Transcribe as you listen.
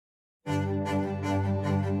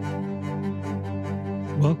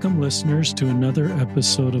Welcome, listeners, to another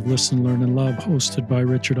episode of Listen, Learn, and Love, hosted by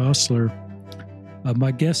Richard Osler.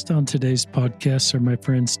 My guests on today's podcast are my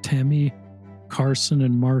friends Tami, Carson,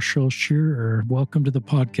 and Marshall Shearer. Welcome to the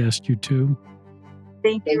podcast, you two.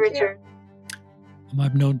 Thank you, Richard.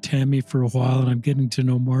 I've known Tami for a while, and I'm getting to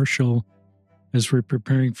know Marshall as we're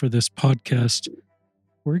preparing for this podcast.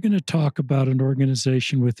 We're going to talk about an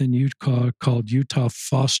organization within Utah called Utah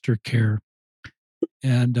Foster Care.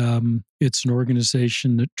 And it's an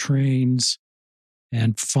organization that trains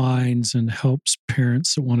and finds and helps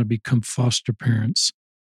parents that want to become foster parents.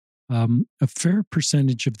 A fair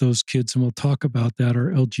percentage of those kids, and we'll talk about that, are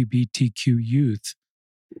LGBTQ youth.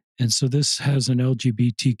 And so this has an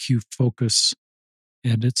LGBTQ focus.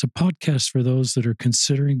 And it's a podcast for those that are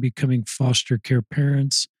considering becoming foster care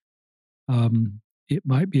parents. It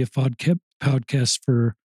might be a podcast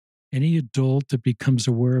for any adult that becomes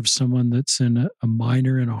aware of someone that's in a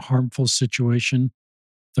minor and a harmful situation,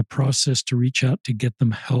 the process to reach out to get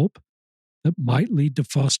them help that might lead to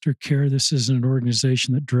foster care. This is an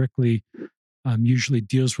organization that directly usually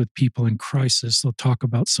deals with people in crisis. They'll talk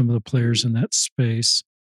about some of the players in that space.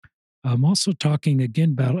 I'm also talking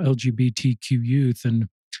again about LGBTQ youth and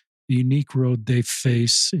the unique road they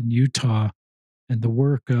face in Utah and the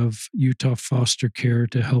work of Utah Foster Care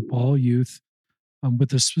to help all youth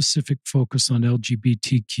with a specific focus on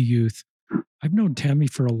LGBTQ youth. I've known Tami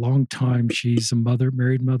for a long time. She's a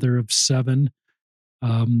married mother of 7.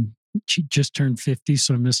 She just turned 50,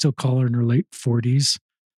 so I'm going to still call her in her late 40s.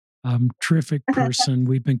 Terrific person.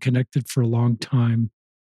 We've been connected for a long time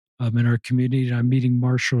in our community. I'm meeting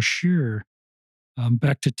Marshall Shearer.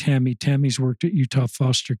 Back to Tami. Tami's worked at Utah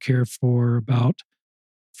Foster Care for about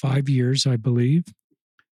 5 years, I believe.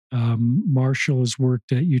 Marshall has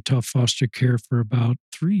worked at Utah Foster Care for about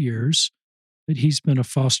 3 years, but he's been a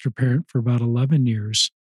foster parent for about 11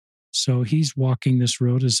 years. So he's walking this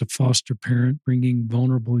road as a foster parent, bringing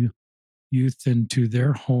vulnerable youth into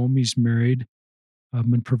their home. He's married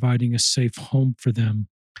and providing a safe home for them.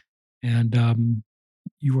 And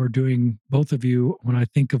you are doing, both of you, when I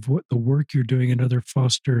think of what the work you're doing in other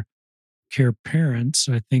foster care parents,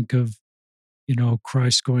 I think of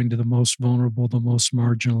Christ going to the most vulnerable, the most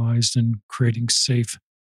marginalized, and creating safe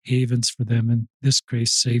havens for them. In this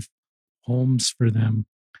case, safe homes for them.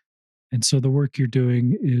 And so the work you're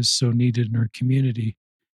doing is so needed in our community.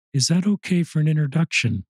 Is that okay for an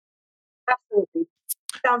introduction? Absolutely.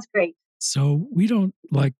 Sounds great. So we don't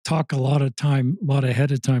talk a lot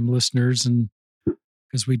ahead of time, listeners, and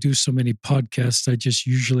because we do so many podcasts, I just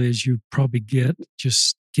usually, as you probably get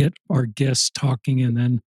our guests talking, and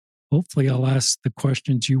then hopefully I'll ask the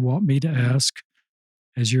questions you want me to ask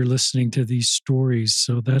as you're listening to these stories.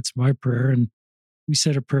 So that's my prayer. And we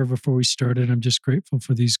said a prayer before we started. I'm just grateful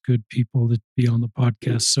for these good people that be on the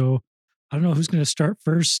podcast. So I don't know who's going to start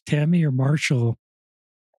first, Tami or Marshall.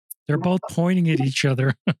 They're both pointing at each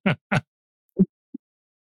other.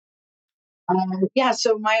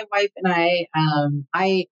 So my wife and I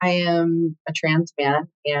am a trans man,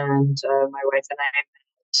 and my wife and I met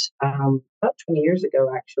about 20 years ago,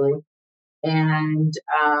 actually. And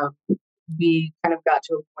we kind of got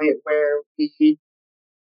to a point where we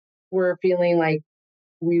were feeling like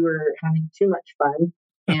we were having too much fun,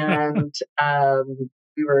 and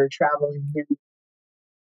we were traveling and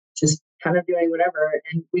just kind of doing whatever.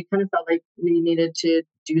 And we kind of felt like we needed to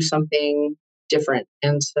do something different.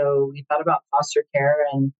 And so we thought about foster care,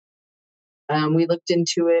 and we looked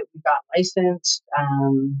into it. We got licensed,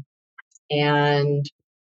 and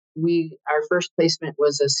our first placement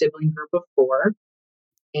was a sibling group of 4,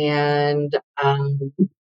 and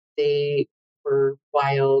they were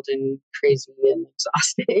wild and crazy and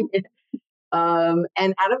exhausting.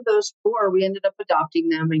 And out of those 4, we ended up adopting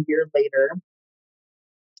them a year later.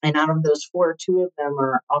 And out of those 4, 2 of them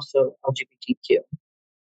are also LGBTQ.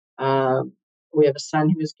 We have a son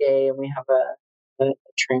who's gay, and we have a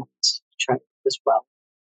trans child as well.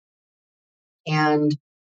 And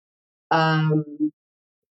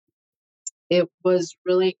it was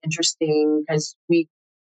really interesting because we,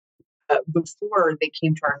 before they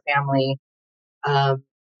came to our family,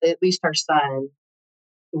 at least our son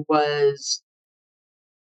was,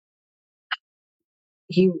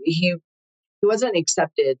 he wasn't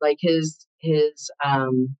accepted. Like he's a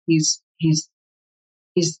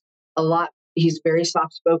lot. He's very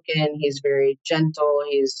soft spoken. He's very gentle.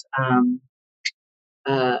 He's,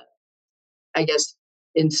 I guess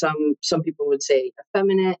in some people would say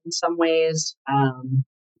effeminate in some ways.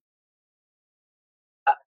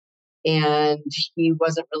 And he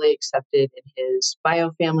wasn't really accepted in his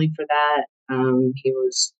bio family for that. He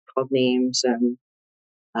was called names and,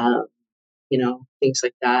 things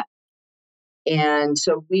like that. And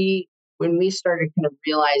so when we started kind of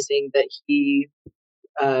realizing that he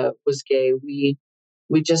was gay, we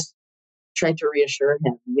just tried to reassure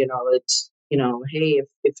him, it's, hey,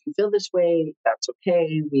 if you feel this way, that's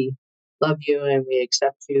okay. We love you and we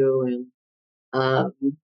accept you. Um,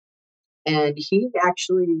 and he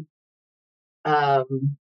actually,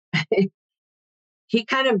 um, he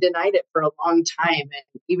kind of denied it for a long time.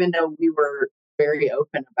 And even though we were very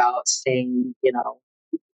open about saying,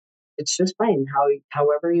 it's just fine.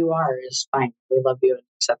 However you are is fine. We love you and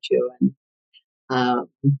accept you. Um,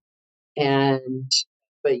 and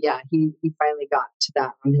but yeah, he finally got to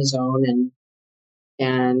that on his own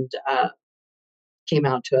and came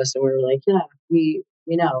out to us, and we were like, yeah, we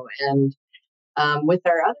know. And with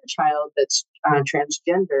our other child that's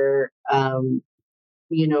transgender,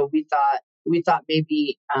 we thought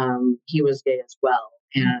maybe he was gay as well,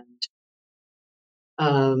 and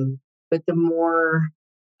but the more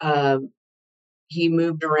um, he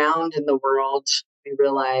moved around in the world, we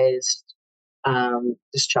realized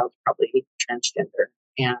this child's probably transgender.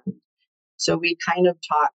 And so we kind of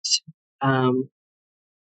talked um,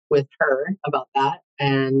 with her about that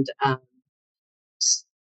and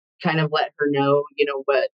kind of let her know,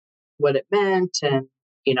 what it meant and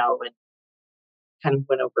kind of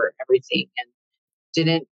went over everything and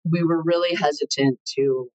didn't, we were really hesitant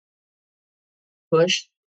to push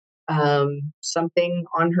something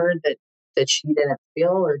on her that she didn't feel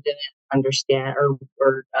or didn't understand or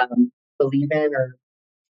believe in or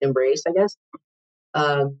embrace, I guess.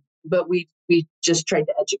 But we just tried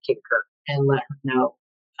to educate her and let her know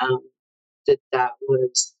um, that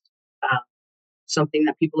was uh, something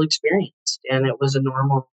that people experienced, and it was a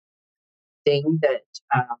normal thing that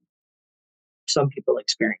some people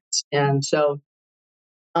experience. And so,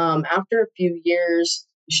 after a few years,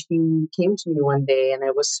 she came to me one day, and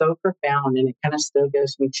it was so profound, and it kind of still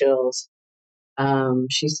gives me chills.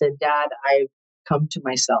 She said, "Dad, I've come to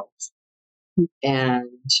myself, and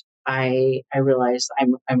I realized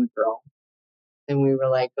I'm a girl." And we were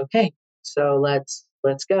like, "Okay, so let's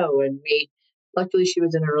go." And we, luckily, she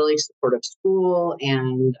was in a really supportive school,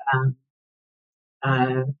 and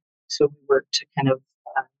uh, so we worked to kind of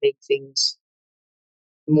make things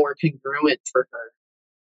more congruent for her.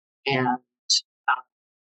 And uh,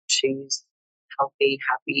 she's a healthy,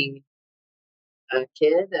 happy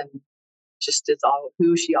kid, and just is all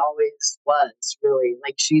who she always was. Really,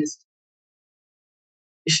 like she's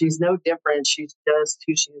no different. She's just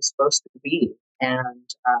who she's supposed to be, and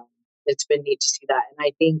it's been neat to see that. And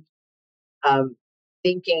I think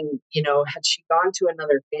thinking, had she gone to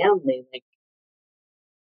another family, like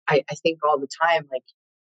I think all the time, like,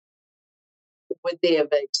 would they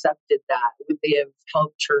have accepted that? Would they have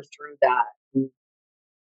helped her through that? And,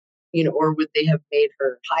 or would they have made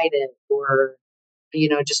her hide it, or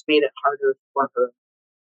just made it harder for her?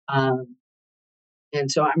 Um, and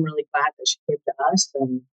so I'm really glad that she came to us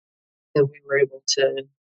and that we were able to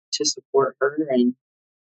support her and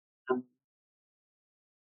um,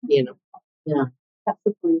 you know, yeah, that's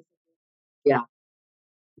the point. Yeah,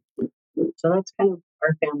 so that's kind of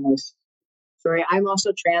our family's story. I'm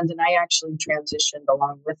also trans, and I actually transitioned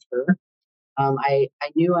along with her. I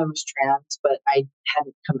knew I was trans, but I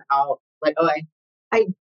hadn't come out. Like, I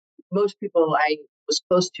most people I was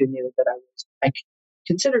close to knew that I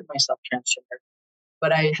considered myself transgender,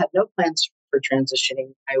 but I had no plans for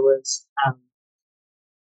transitioning. I was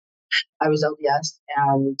LDS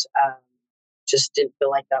and just didn't feel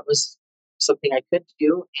like that was something I could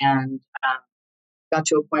do, and got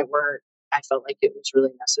to a point where I felt like it was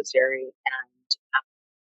really necessary.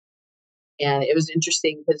 And it was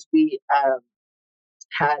interesting because we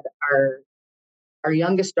had our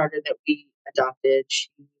youngest daughter that we adopted. She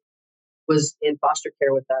was in foster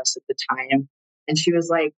care with us at the time, and she was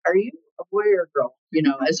like, "Are you a boy or a girl?"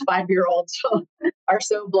 As 5-year-olds are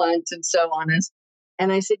so blunt and so honest.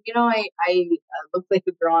 And I said, I look like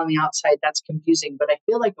a girl on the outside. That's confusing, but I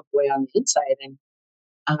feel like a boy on the inside.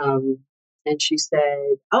 Um, and she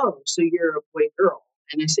said, "Oh, so you're a boy girl?"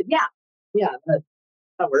 And I said, "Yeah, yeah,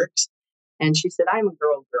 that works." And she said, "I'm a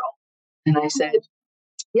girl girl." And I said,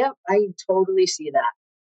 "Yep, I totally see that."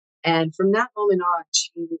 And from that moment on,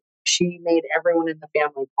 she made everyone in the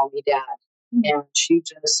family call me dad. And she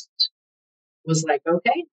just was like,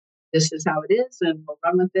 "Okay, this is how it is, and we'll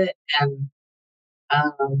run with it." And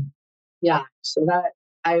yeah, so that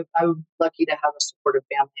I'm lucky to have a supportive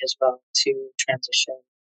family as well to transition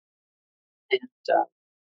and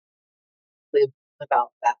live live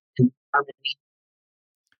out that in harmony.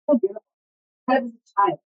 So beautiful. That was a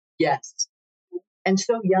child. Yes, and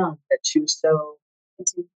so young that she was so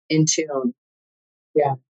in tune.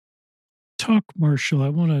 Yeah. talk, Marshall. I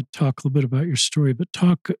want to talk a little bit about your story, but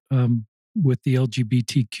talk with the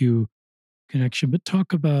LGBTQ connection, but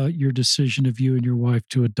talk about your decision of you and your wife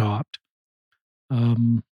to adopt.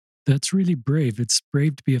 Um, that's really brave. It's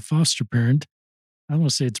brave to be a foster parent. I don't want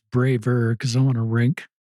to say it's braver because I want to rank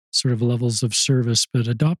sort of levels of service, but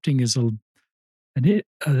adopting is a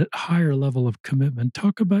higher level of commitment.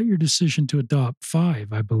 Talk about your decision to adopt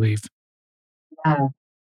five, I believe. Yeah.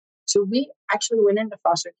 So we actually went into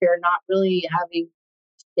foster care not really having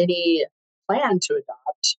any plan to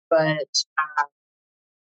adopt, but uh,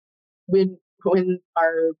 when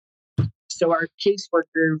our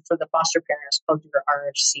caseworker for the foster parents called your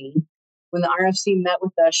RFC. When the RFC met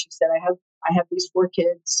with us, she said, I have these four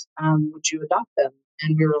kids. Would you adopt them?"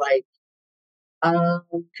 And we were like,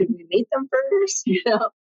 "Could we meet them first?"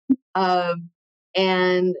 Um,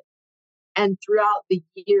 and and throughout the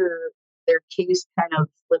year, their case kind of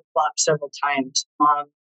flip flopped several times.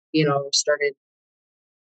 Started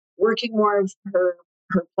working more of her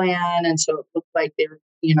plan, and so it looked like they were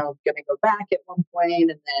going to go back at one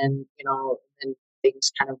point, and then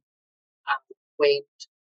things kind of waned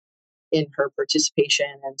in her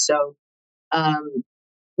participation, and so um,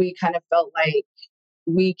 we kind of felt like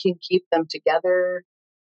we can keep them together.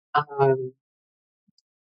 Um,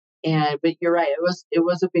 and but you're right, it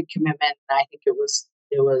was a big commitment. And I think it was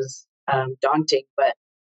daunting, but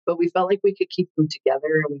we felt like we could keep them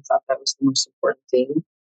together, and we thought that was the most important thing.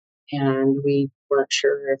 And we weren't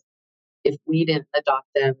sure if we didn't adopt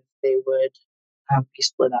them, they would be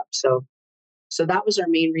split up. So that was our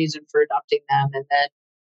main reason for adopting them.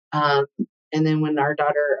 Um, and then when our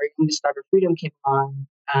youngest daughter, Freedom, came along,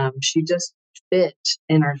 she just fit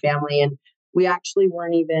in our family. And we actually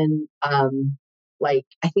weren't even I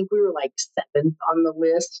think we were like seventh on the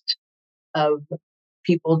list of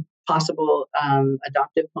possible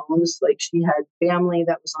adoptive homes. Like, she had family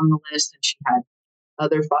that was on the list, and she had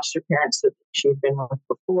other foster parents that she had been with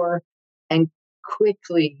before. And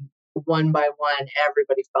quickly, one by one,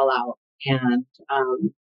 everybody fell out, and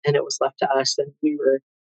it was left to us. And we were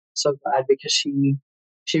so glad, because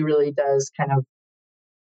she really does kind of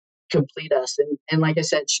complete us. And like I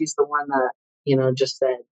said, she's the one that just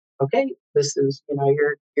said, "Okay, this is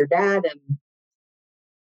your dad." And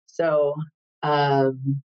so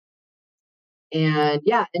um, and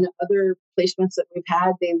yeah, in other placements that we've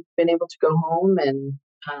had, they've been able to go home, and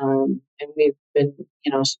we've been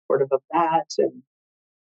supportive of that. And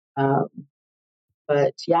um,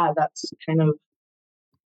 but yeah, that's kind of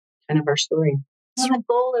our story. Well, the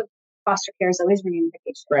goal of foster care is always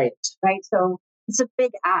reunification, Right. right? So it's a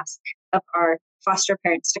big ask of our foster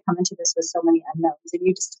parents to come into this with so many unknowns. And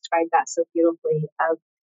you just described that so beautifully.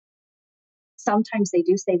 Sometimes they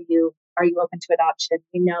do say to you, "Are you open to adoption?"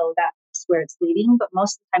 You know that's where it's leading, but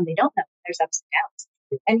most of the time they don't know. There's ups and downs.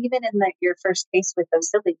 And even in your first case with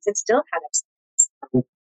those siblings, it still had ups and downs.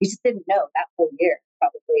 You just didn't know that whole year,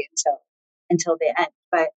 probably, until the end.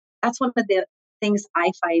 But that's one of the things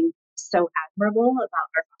I find so admirable about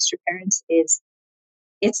our foster parents is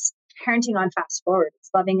it's parenting on fast forward.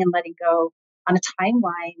 It's loving and letting go on a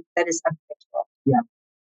timeline that is unpredictable. Yeah.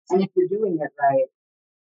 And if you're doing it right,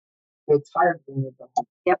 it's hard when you don't.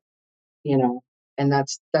 Yep. And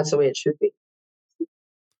that's the way it should be.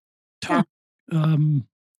 Talk,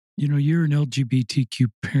 you're an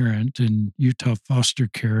LGBTQ parent in Utah foster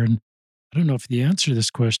care, and I don't know if the answer to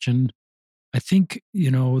this question. I think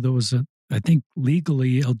I think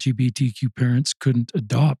legally LGBTQ parents couldn't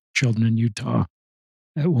adopt children in Utah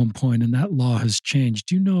at one point, and that law has changed.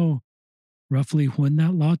 Do you know roughly when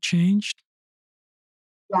that law changed?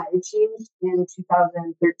 Yeah, it changed in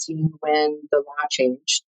 2013 when the law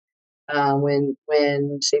changed. When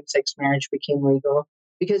same-sex marriage became legal,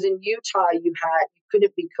 because in Utah you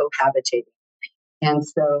couldn't be cohabitating, and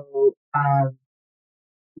so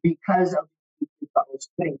because of couples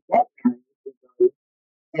couldn't get married legally,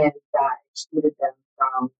 then that excluded them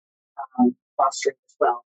from fostering as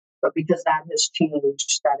well. But because that has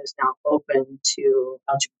changed, that is now open to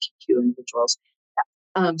LGBTQ individuals.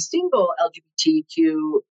 Single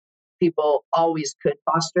LGBTQ people always could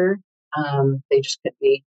foster. They just could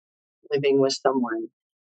be living with someone.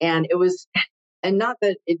 And and not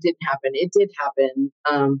that it didn't happen, it did happen.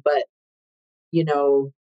 But,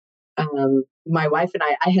 my wife and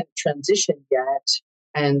I hadn't transitioned yet.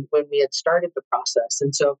 And when we had started the process.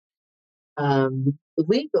 And so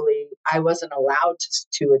legally, I wasn't allowed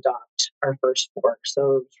to adopt our first four.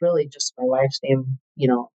 So it was really just my wife's name,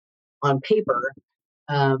 on paper.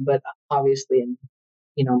 But obviously in,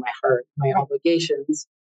 my heart, my obligations,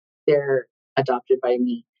 they're adopted by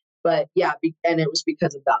me. But yeah, and it was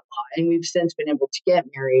because of that law. And we've since been able to get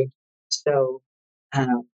married. So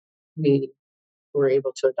we were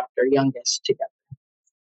able to adopt our youngest together.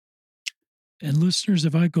 And listeners,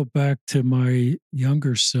 if I go back to my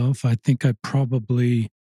younger self, I think I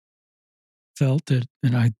probably felt it,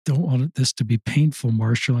 and I don't want this to be painful,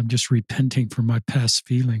 Marshall. I'm just repenting for my past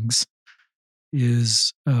feelings.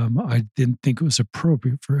 I didn't think it was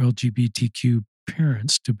appropriate for LGBTQ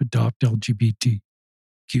parents to adopt LGBTQ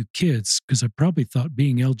kids because I probably thought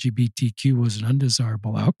being LGBTQ was an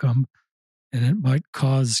undesirable outcome, and it might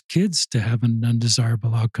cause kids to have an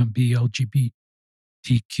undesirable outcome, be LGBTQ,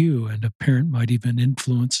 and a parent might even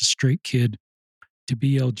influence a straight kid to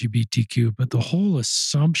be LGBTQ. But the whole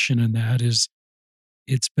assumption in that is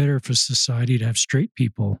it's better for society to have straight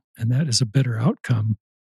people, and that is a better outcome.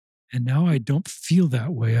 And now I don't feel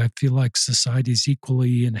that way. I feel like society is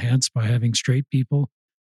equally enhanced by having straight people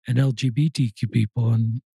and LGBTQ people,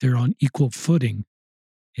 and they're on equal footing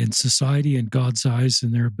in society and God's eyes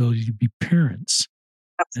in their ability to be parents.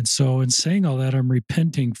 And so, in saying all that, I'm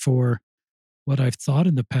repenting for what I've thought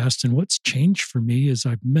in the past. And what's changed for me is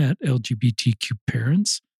I've met LGBTQ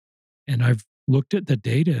parents and I've looked at the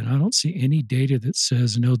data, and I don't see any data that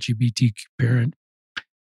says an LGBTQ parent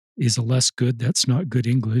is a less good, that's not good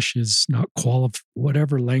English, is not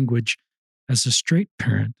whatever language, as a straight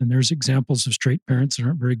parent. And there's examples of straight parents that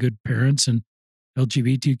aren't very good parents, and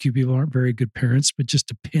LGBTQ people aren't very good parents, but just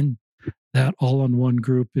to pin that all on one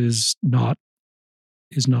group is not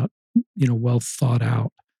well thought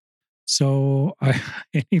out. So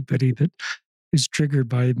anybody that is triggered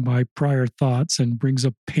by my prior thoughts and brings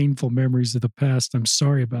up painful memories of the past, I'm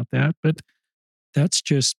sorry about that, but that's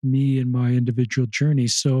just me and my individual journey.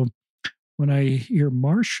 So when I hear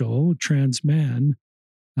Marshall, a trans man,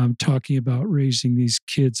 talking about raising these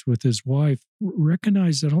kids with his wife,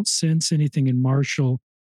 recognize I don't sense anything in Marshall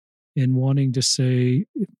in wanting to say,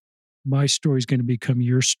 my story is going to become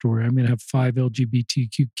your story. I'm going to have 5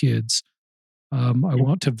 LGBTQ kids. I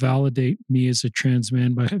want to validate me as a trans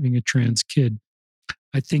man by having a trans kid.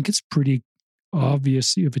 I think it's pretty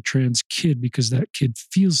obvious you have a trans kid because that kid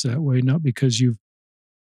feels that way, not because you've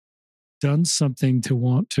done something to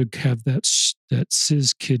want to have that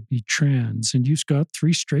cis kid be trans. And you've got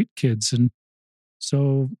 3 straight kids, and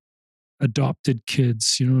so adopted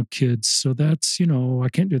kids, kids. So that's, I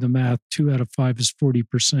can't do the math. 2 out of 5 is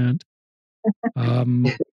 40%.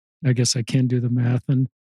 I guess I can do the math, and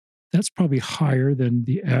that's probably higher than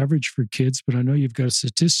the average for kids. But I know you've got a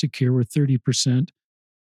statistic here where 30%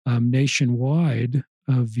 nationwide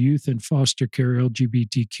of youth in foster care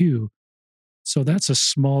LGBTQ. So that's a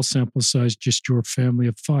small sample size, just your family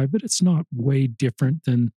of 5, but it's not way different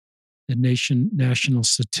than the national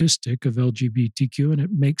statistic of LGBTQ. And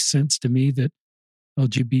it makes sense to me that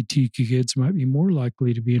LGBTQ kids might be more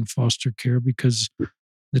likely to be in foster care because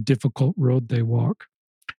the difficult road they walk.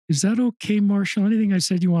 Is that okay, Marshall? Anything I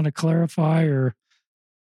said you want to clarify or?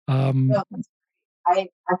 No, I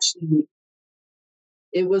actually,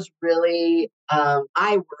 it was really, I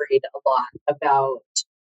worried a lot about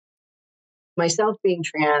myself being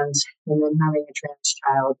trans and then having a trans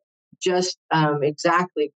child. Just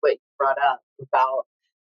exactly what you brought up about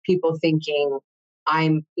people thinking I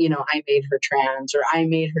made her trans or I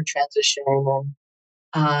made her transition.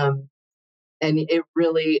 And it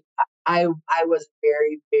really, I was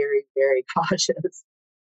very, very, very cautious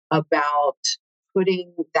about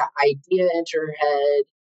putting that idea into her head.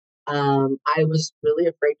 I was really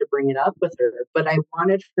afraid to bring it up with her, but I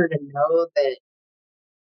wanted her to know that,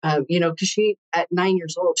 because she, at 9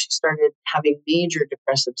 years old, she started having major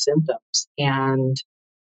depressive symptoms. And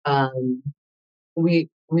we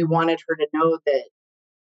wanted her to know that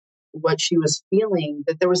what she was feeling,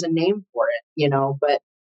 that there was a name for it,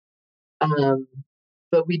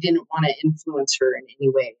 but we didn't want to influence her in any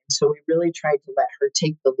way. So we really tried to let her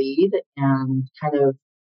take the lead and kind of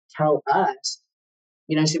tell us,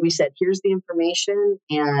 so we said, here's the information,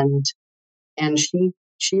 and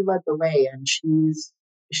she led the way, and she's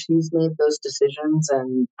made those decisions.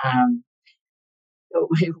 And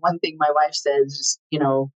one thing my wife says is,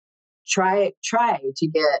 try to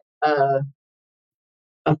get a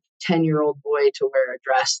 10-year-old boy to wear a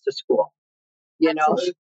dress to school.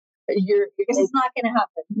 Absolutely. This is not going to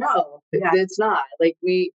happen. No, it's not. Like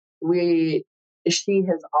she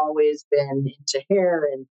has always been into hair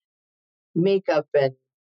and makeup and,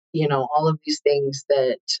 all of these things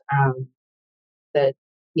that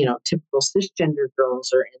typical cisgender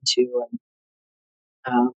girls are into.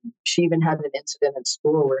 And she even had an incident at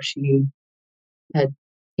school where she had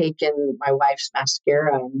taken my wife's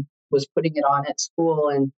mascara and was putting it on at school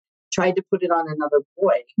and tried to put it on another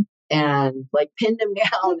boy and pinned him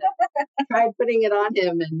down and tried putting it on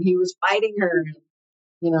him, and he was fighting her.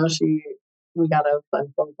 And, we got a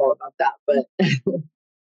fun phone call about that, but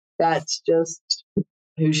that's just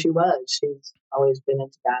who she was. She's always been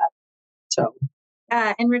into that. So,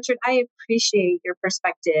 and Richard, I appreciate your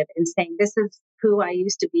perspective in saying this is who I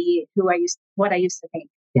used to be, what I used to think.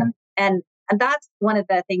 Yeah. And that's one of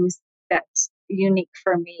the things that's unique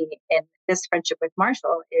for me in this friendship with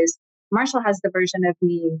Marshall is Marshall has the version of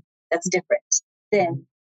me that's different than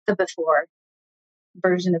the before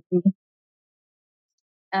version of me,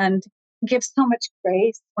 and gives so much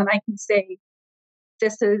grace when I can say,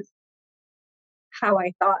 this is how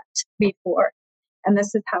I thought before, and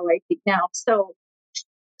this is how I think now. So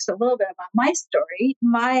a little bit about my story.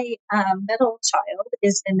 My middle child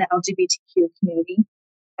is in the LGBTQ community,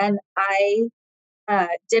 and I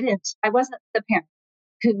wasn't the parent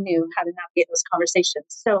who knew how to navigate those conversations.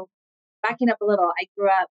 So backing up a little, I grew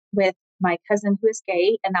up with my cousin who is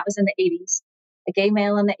gay, and that was in the 80s. A gay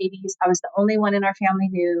male in the 80s. I was the only one in our family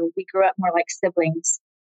knew. We grew up more like siblings.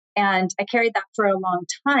 And I carried that for a long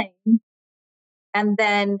time. And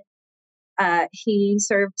then he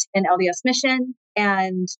served in LDS mission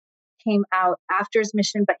and came out after his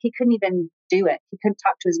mission, but he couldn't even do it. He couldn't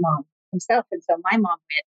talk to his mom himself. And so my mom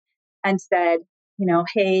went and said,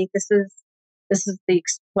 hey, this is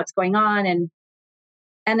what's going on.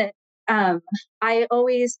 And I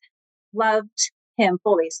always loved him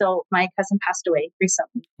fully. So my cousin passed away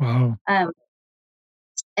recently. Wow.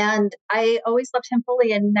 And I always loved him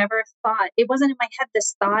fully and never thought, it wasn't in my head,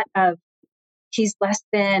 this thought of he's less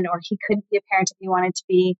than, or he couldn't be a parent if he wanted to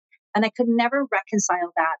be. And I could never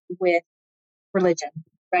reconcile that with religion,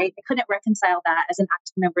 right? I couldn't reconcile that as an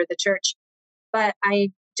active member of the church, but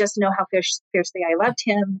I just know how fiercely I loved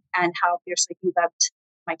him and how fiercely he loved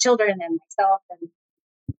my children and myself. And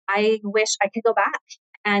I wish I could go back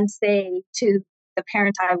and say to the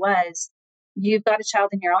parent I was, you've got a child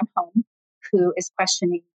in your own home who is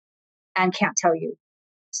questioning and can't tell you.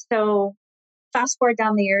 So fast forward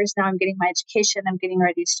down the years, now I'm getting my education, I'm getting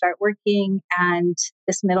ready to start working, and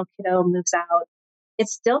this middle kiddo moves out. It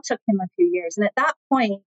still took him a few years. And at that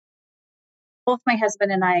point, both my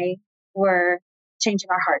husband and I were changing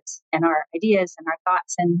our hearts and our ideas and our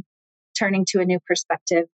thoughts and turning to a new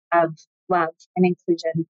perspective of love and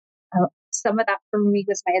inclusion. Some of that for me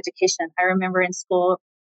was my education. I remember in school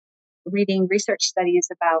reading research studies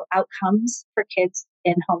about outcomes for kids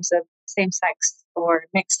in homes of same-sex or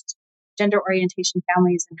mixed gender orientation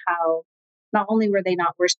families, and how not only were they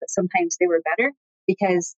not worse, but sometimes they were better,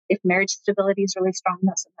 because if marriage stability is really strong,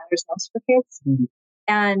 that's what matters most for kids. Mm-hmm.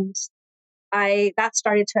 And that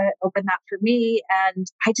started to open that for me. And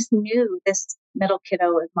I just knew this middle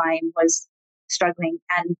kiddo of mine was struggling.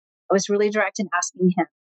 And I was really direct in asking him,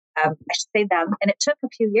 I should say them. And it took a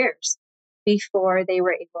few years before they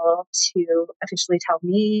were able to officially tell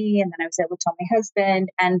me. And then I was able to tell my husband.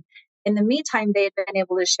 And in the meantime, they had been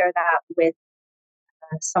able to share that with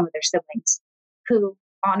some of their siblings who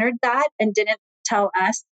honored that and didn't tell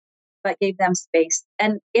us, but gave them space.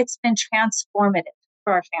 And it's been transformative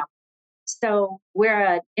for our family. So we're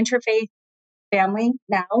an interfaith family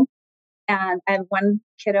now. And I have one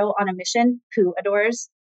kiddo on a mission who adores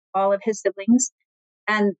all of his siblings.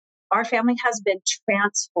 And our family has been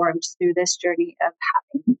transformed through this journey of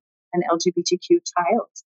having an LGBTQ child,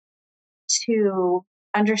 to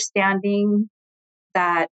understanding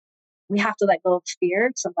that we have to let go of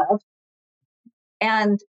fear to love.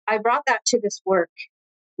 And I brought that to this work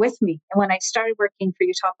with me. And when I started working for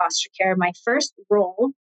Utah Foster Care, my first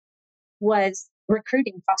role was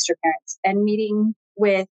recruiting foster parents and meeting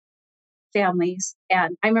with families.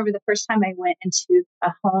 And I remember the first time I went into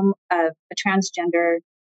a home of a transgender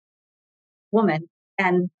woman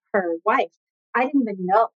and her wife, I didn't even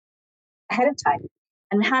know ahead of time.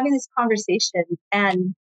 And having this conversation,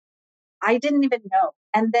 and I didn't even know.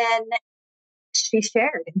 And then she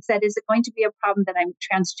shared and said, is it going to be a problem that I'm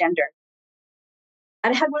transgender?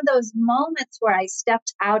 And I had one of those moments where I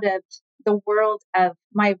stepped out of the world of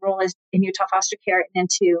my role as in Utah Foster Care and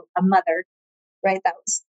into a mother, right? That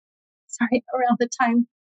was, around the time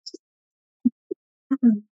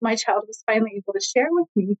my child was finally able to share with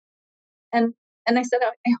me. And I said,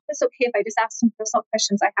 I hope it's okay if I just ask some personal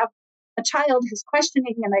questions. I have a child who's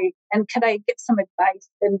questioning, and could I get some advice?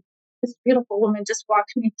 And this beautiful woman just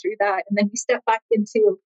walked me through that. And then we stepped back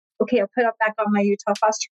into, okay, I'll put up back on my Utah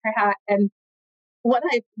foster care hat. And what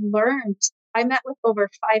I've learned, I met with over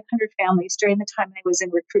 500 families during the time I was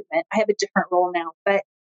in recruitment. I have a different role now, but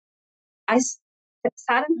I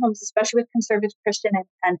sat in homes, especially with conservative Christian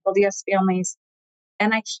and LDS families,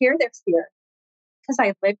 and I hear their fear because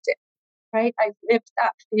I lived it, right? I lived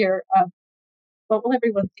that fear of, what will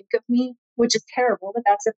everyone think of me? Which is terrible, but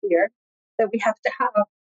that's a fear that we have to have.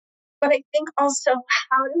 But I think also,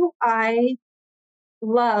 how do I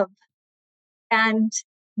love and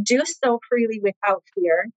do so freely without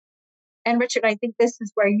fear? And Richard, I think this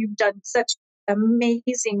is where you've done such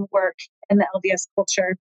amazing work in the LDS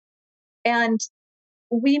culture. And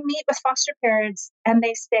we meet with foster parents and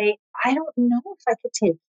they say, I don't know if I could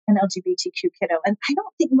take an LGBTQ kiddo. And I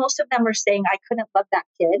don't think most of them are saying, I couldn't love that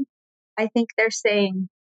kid. I think they're saying,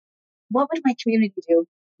 what would my community do?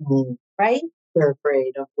 Mm. Right? They're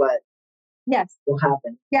afraid of what Yes. will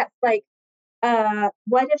happen. Yes. Like,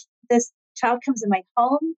 what if this child comes in my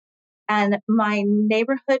home and my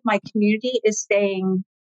neighborhood, my community is saying,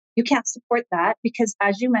 you can't support that because,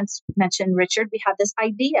 as you mentioned, Richard, we have this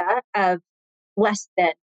idea of less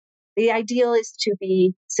than. The ideal is to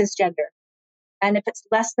be cisgender. And if it's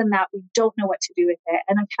less than that, we don't know what to do with it.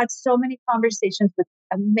 And I've had so many conversations with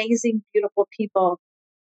amazing, beautiful people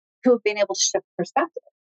who have been able to shift perspective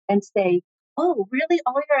and say, oh, really?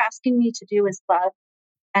 All you're asking me to do is love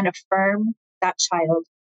and affirm that child.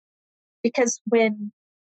 Because when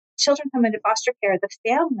children come into foster care, the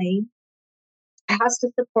family has to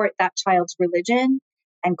support that child's religion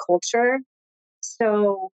and culture.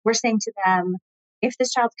 So we're saying to them, if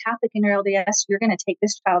this child's Catholic in your LDS, you're going to take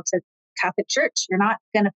this child to Catholic church. You're not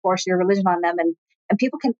going to force your religion on them. And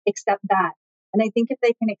people can accept that. And I think if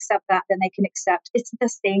they can accept that, then they can accept it's the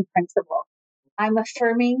same principle. I'm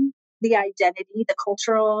affirming the identity, the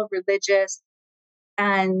cultural, religious,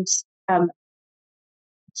 and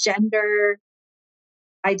gender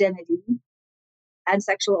identity and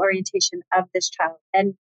sexual orientation of this child.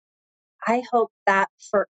 And I hope that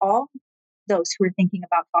for all those who are thinking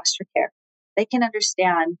about foster care, they can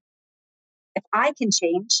understand if I can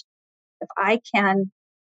change, if I can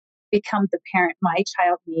become the parent my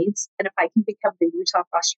child needs, and if I can become the Utah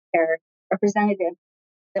foster care representative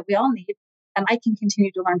that we all need, and I can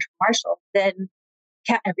continue to learn from Marshall, then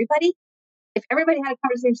can't everybody? If everybody had a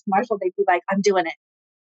conversation with Marshall, they'd be like, I'm doing it.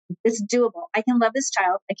 It's doable. I can love this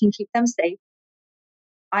child. I can keep them safe.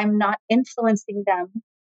 I'm not influencing them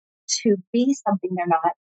to be something they're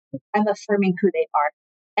not. I'm affirming who they are.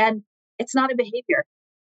 And it's not a behavior.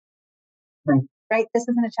 Right? This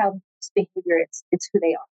isn't a child's behavior. It's who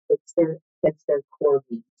they are. It's their core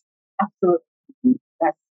being. Absolutely.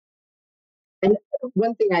 That's, and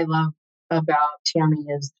one thing I love about Tami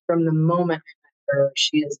is from the moment I met her,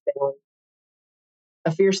 she has been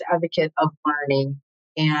a fierce advocate of learning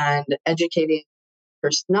and educating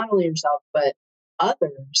not only herself but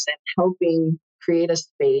others and helping create a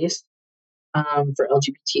space for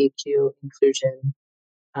LGBTQ inclusion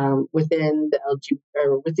within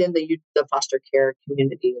the the foster care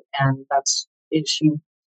community, and that's it.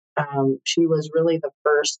 She was really the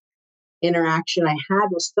first interaction I had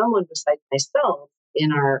with someone besides myself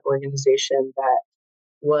in our organization that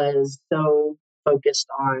was so focused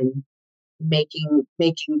on making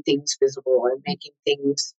things visible and making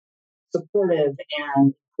things supportive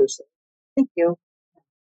and inclusive. Thank you.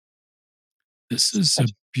 This is a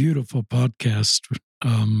beautiful podcast.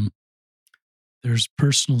 There's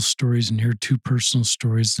personal stories in here, two personal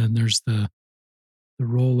stories. Then there's the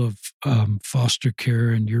role of foster care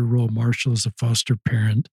and your role, Marshall, as a foster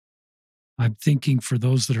parent. I'm thinking for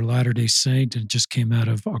those that are Latter-day Saint and just came out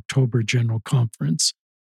of October General Conference,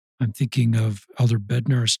 I'm thinking of Elder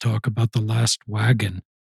Bednar's talk about the last wagon.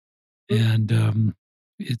 And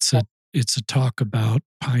it's a talk about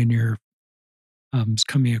pioneer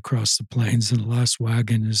coming across the plains, and the last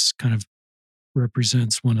wagon is kind of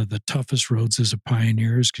represents one of the toughest roads as a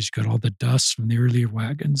pioneers because you got all the dust from the earlier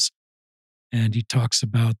wagons. And he talks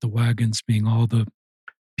about the wagons being all the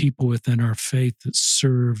people within our faith that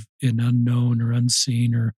serve in unknown or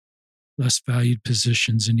unseen or less valued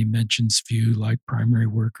positions. And he mentions few like primary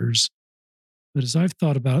workers. But as I've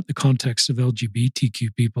thought about the context of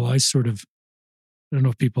LGBTQ people, I don't know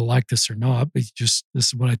if people like this or not, but this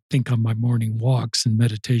is what I think on my morning walks and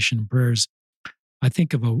meditation and prayers. I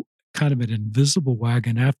think of a kind of an invisible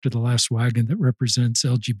wagon after the last wagon that represents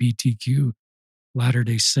LGBTQ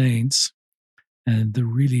Latter-day Saints and the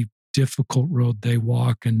really difficult road they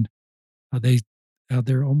walk and how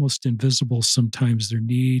they're almost invisible sometimes, their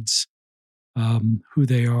needs, who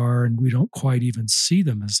they are, and we don't quite even see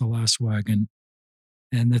them as the last wagon.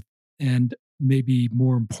 And maybe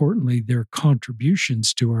more importantly, their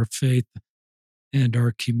contributions to our faith and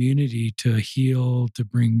our community to heal, to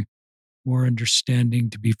bring more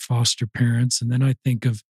understanding, to be foster parents. And then I think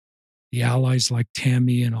of the allies like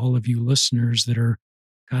Tami and all of you listeners that are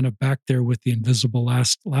kind of back there with the invisible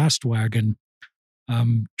last wagon,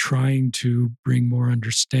 trying to bring more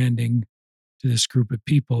understanding to this group of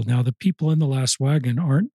people. Now, the people in the last wagon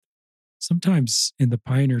aren't sometimes in the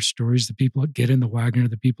pioneer stories, the people that get in the wagon are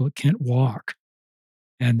the people that can't walk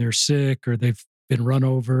and they're sick or they've been run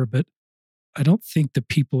over. But I don't think the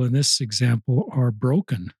people in this example are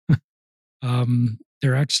broken.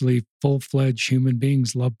 They're actually full-fledged human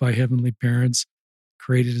beings loved by heavenly parents,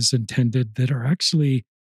 created as intended, that are actually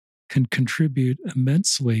can contribute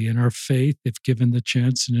immensely in our faith if given the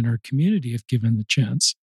chance and in our community if given the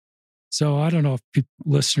chance. So I don't know if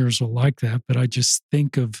listeners will like that, but I just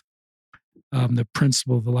think of the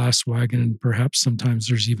principle of the last wagon, and perhaps sometimes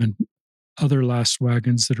there's even other last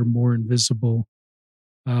wagons that are more invisible.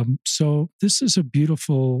 So this is a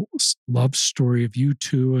beautiful love story of you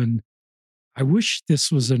two, and I wish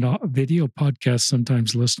this was a video podcast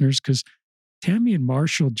sometimes, listeners, because Tami and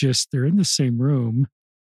Marshall they're in the same room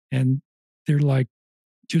and they're like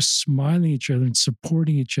just smiling at each other and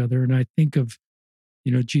supporting each other. And I think of,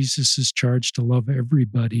 Jesus's charge to love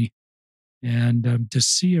everybody and to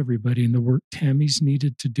see everybody and the work Tammy's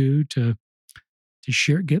needed to do to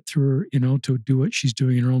share, get through her, to do what she's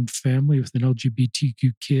doing in her own family with an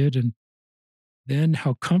LGBTQ kid. And then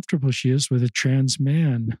how comfortable she is with a trans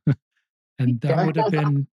man. And that would have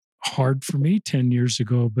been hard for me 10 years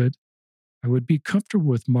ago, but I would be comfortable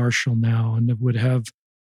with Marshall now and would have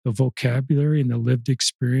the vocabulary and the lived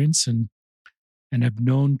experience and have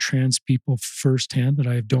known trans people firsthand that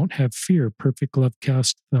I don't have fear. Perfect love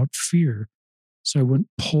casts without fear. So I wouldn't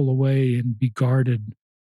pull away and be guarded.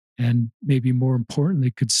 And maybe more importantly,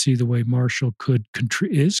 could see the way Marshall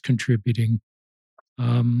is contributing.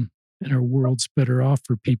 And our world's better off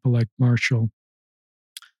for people like Marshall.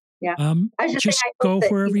 Yeah. Just go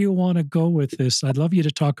wherever you want to go with this. I'd love you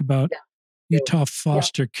to talk about Utah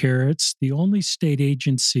Foster Care. It's the only state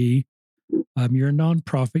agency. You're a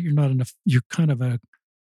nonprofit. You're kind of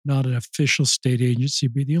not an official state agency,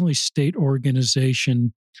 but the only state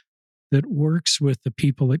organization that works with the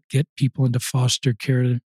people that get people into foster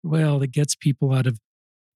care. Well, that gets people out of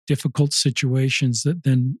difficult situations. That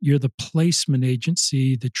then you're the placement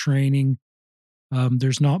agency, the training.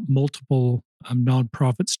 There's not multiple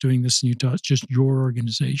nonprofits doing this in Utah. It's just your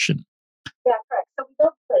organization. Yeah, correct. So we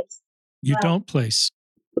don't place. You don't place.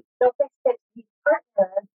 Don't place, but we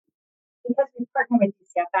partner, because we partner with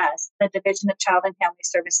DCFS, the Division of Child and Family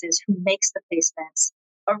Services, who makes the placements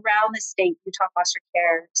around the state. Utah Foster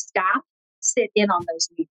Care staff sit in on those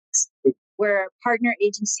meetings. We're a partner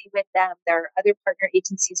agency with them. There are other partner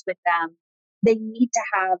agencies with them. They need to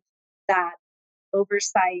have that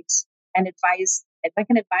oversight and advise, like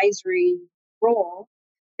an advisory role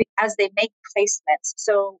as they make placements.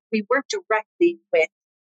 So we work directly with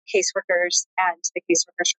caseworkers and the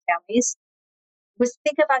caseworkers for families.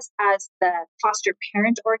 Think of us as the foster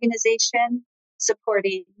parent organization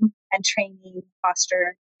supporting and training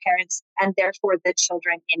foster parents and therefore the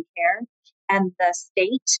children in care, and the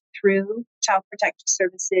state through Child Protective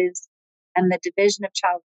Services and the Division of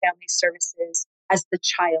Child and Family Services as the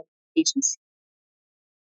child agency.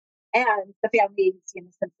 And the family agency in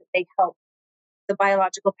the sense that they help the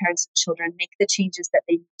biological parents of children make the changes that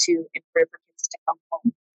they need to in order for kids to come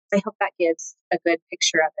home. I hope that gives a good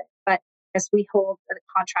picture of it. But as we hold a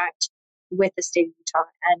contract with the state of Utah,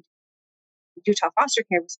 and Utah Foster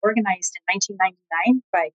Care was organized in 1999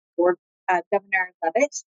 by Governor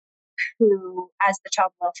Levitt, who, as the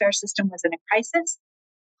child welfare system was in a crisis,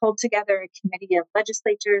 pulled together a committee of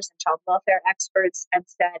legislators and child welfare experts and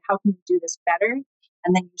said, how can we do this better?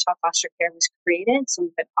 And then Utah Foster Care was created. So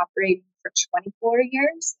we've been operating for 24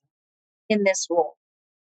 years in this role.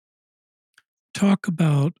 Talk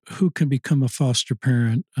about who can become a foster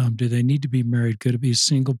parent. Do they need to be married? Could it be a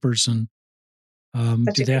single person?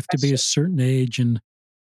 Do they have to be a certain age? And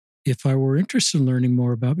if I were interested in learning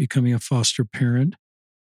more about becoming a foster parent,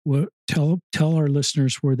 tell our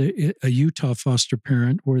listeners a Utah foster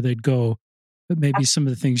parent, where they'd go. But maybe some of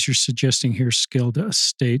the things you're suggesting here scale to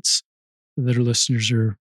states that our listeners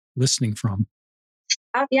are listening from.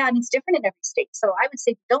 Yeah, and it's different in every state. So I would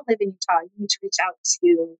say if you don't live in Utah, you need to reach out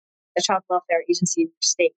to the child welfare agency in your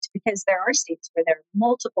state, because there are states where there are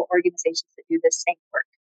multiple organizations that do the same work,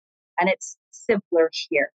 and it's simpler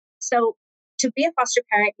here. So to be a foster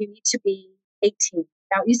parent, you need to be 18.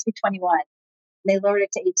 Now it used to be 21. They lowered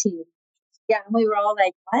it to 18. Yeah, and we were all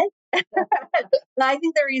like, what? And I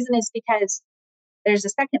think the reason is because there's a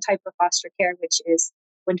second type of foster care, which is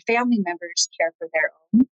when family members care for their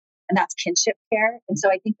own, and that's kinship care. And so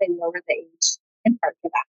I think they lower the age in part for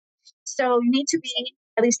that. So you need to be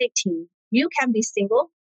at least 18. You can be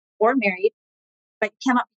single or married, but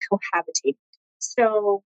you cannot be cohabitating.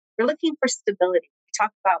 So we're looking for stability. We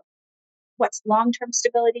talk about what's long-term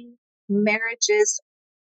stability. Marriages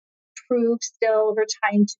prove still over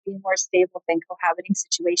time to be more stable than cohabiting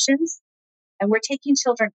situations. And we're taking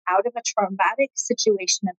children out of a traumatic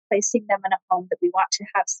situation and placing them in a home that we want to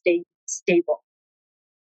have stay stable.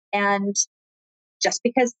 And just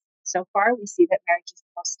because so far we see that marriage is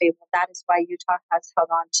most stable, that is why Utah has held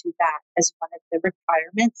on to that as one of the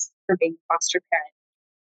requirements for being a foster parent.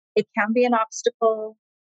 It can be an obstacle,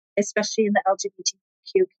 especially in the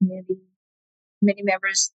LGBTQ community. Many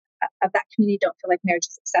members of that community don't feel like marriage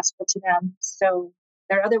is accessible to them. So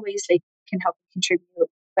there are other ways they can help and contribute,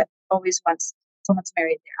 but always once someone's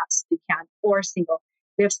married, they absolutely can, or single.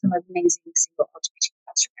 We have some amazing single LGBTQ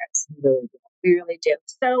foster parents. We really do.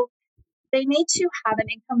 So they need to have an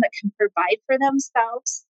income that can provide for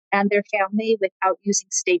themselves and their family without using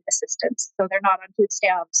state assistance. So they're not on food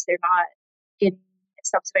stamps. They're not getting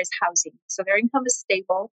subsidized housing. So their income is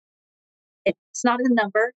stable. It's not a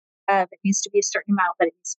number. It needs to be a certain amount, but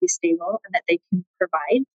it needs to be stable and that they can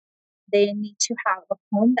provide. They need to have a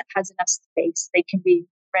home that has enough space. They can be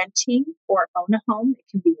renting or own a home. It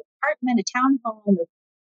can be an apartment, a townhome, a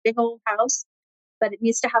big old house, but it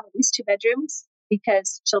needs to have at least 2 bedrooms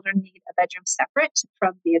because children need a bedroom separate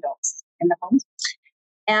from the adults in the home.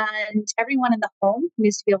 And everyone in the home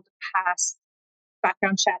needs to be able to pass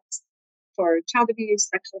background checks for child abuse,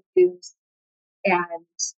 sexual abuse, and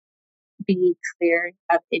be clear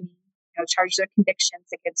of any charges or convictions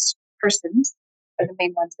against persons are the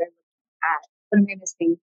main ones they're looking at. What am I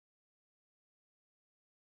missing?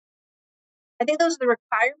 I think those are the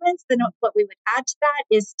requirements. Then what we would add to that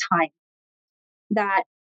is time. That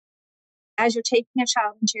as you're taking a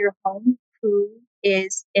child into your home who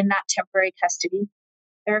is in that temporary custody,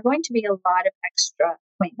 there are going to be a lot of extra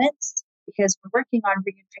appointments because we're working on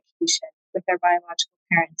reunification with their biological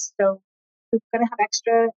parents. So we're going to have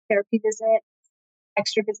extra therapy visits,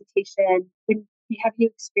 extra visitation. Have you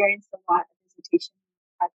experienced a lot of visitation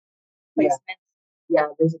at placements? Yeah,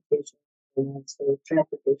 visitation. And so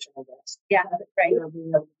transportation, I guess. Yeah, right.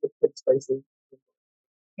 Being able to get kids places.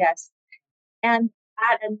 Yes. And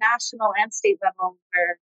at a national and state level,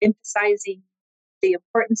 we're emphasizing the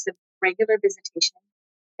importance of regular visitation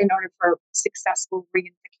in order for successful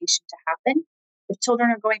reunification to happen. If children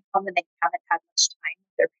are going home and they haven't had much time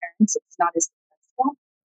with their parents, it's not as successful.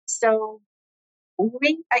 So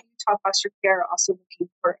we at Utah Foster Care are also looking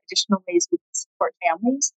for additional ways we can support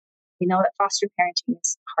families. We know that foster parenting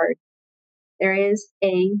is hard. There is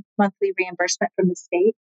a monthly reimbursement from the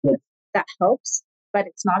state that helps, but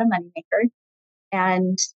it's not a moneymaker.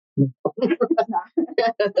 And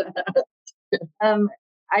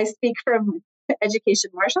I speak from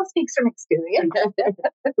education. Marshall speaks from experience.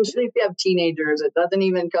 Especially if you have teenagers, it doesn't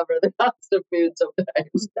even cover the cost of food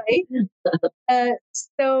sometimes. Right?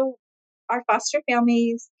 So our foster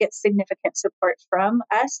families get significant support from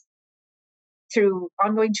us through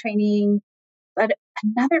ongoing training. But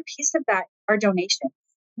another piece of that are donations.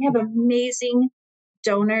 We have amazing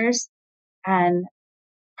donors and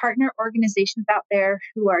partner organizations out there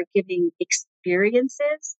who are giving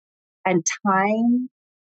experiences and time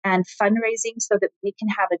and fundraising so that we can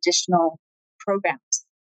have additional programs.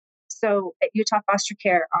 So at Utah Foster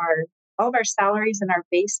Care, all of our salaries and our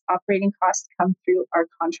base operating costs come through our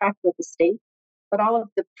contract with the state, but all of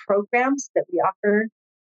the programs that we offer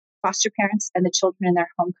foster parents and the children in their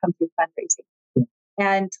home come through fundraising.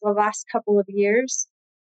 And the last couple of years,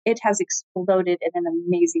 it has exploded in an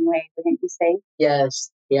amazing way, wouldn't you say? Yes.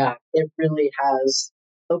 Yeah, it really has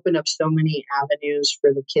opened up so many avenues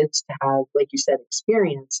for the kids to have, like you said,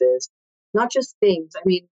 experiences, not just things. I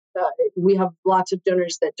mean, we have lots of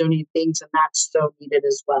donors that donate things, and that's so needed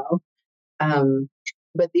as well.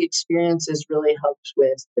 But the experiences really helps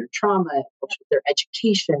with their trauma, it helps with their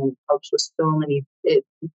education, helps with so many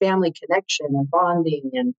family connection and bonding,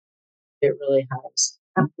 and it really has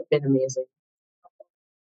been amazing.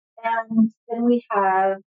 And then we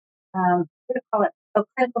have, what do we call it?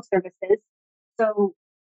 Clinical services. So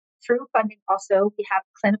through funding also, we have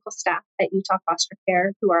clinical staff at Utah Foster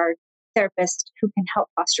Care who are therapists who can help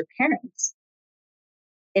foster parents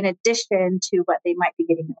in addition to what they might be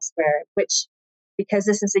getting elsewhere, which, because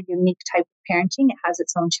this is a unique type of parenting, it has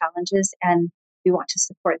its own challenges, and we want to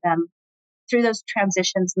support them through those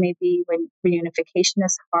transitions, maybe when reunification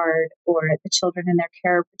is hard or the children in their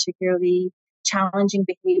care are particularly challenging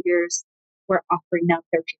behaviors. We're offering now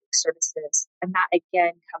therapeutic services, and that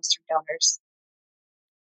again comes from donors.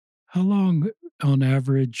 How long, on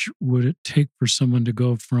average, would it take for someone to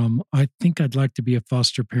go from, I think I'd like to be a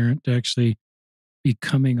foster parent, to actually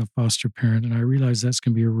becoming a foster parent? And I realize that's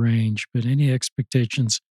going to be a range, but any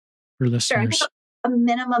expectations for Sure, I think listeners? a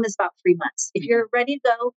minimum is about 3 months. If you're ready to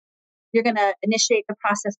go, you're going to initiate the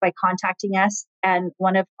process by contacting us, and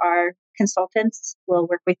one of our consultants will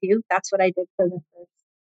work with you. That's what I did for the first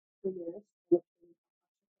 3 years.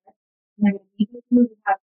 and they're going to meet with you. We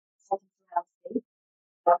have consultants around state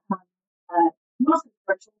that come, mostly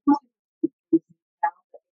virtual, mostly now.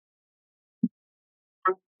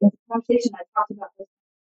 But in the conversation, I talked about this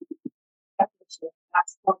definition.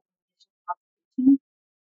 That's called initial conversation.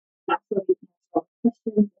 That's where we can ask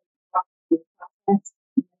questions and talk through the process.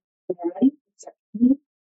 And then when they're ready, we start training.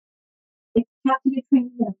 It has to be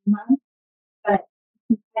training in a month, but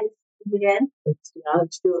because again, It's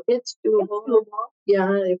doable. it's doable. Yeah,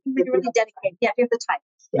 If you're really dedicated, if you have the time.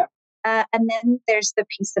 Yeah. And then there's the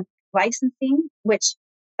piece of licensing, which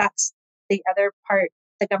that's the other part,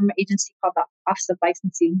 the government agency called the Office of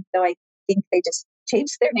Licensing, though I think they just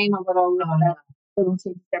changed their name a little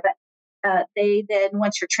change there. But they then,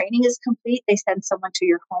 once your training is complete, they send someone to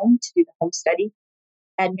your home to do the home study,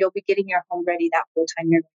 and you'll be getting your home ready that whole time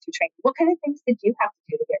you're going through training. What kind of things did you have to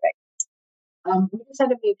do to get ready? We just had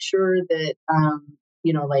to make sure that,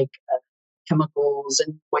 like chemicals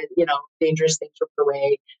and, dangerous things were put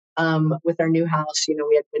away. With our new house, we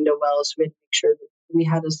had window wells. So we had to make sure that we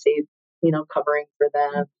had a safe, covering for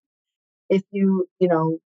them. If you you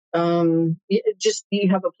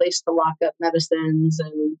have a place to lock up medicines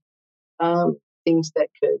and things that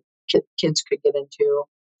kids could get into.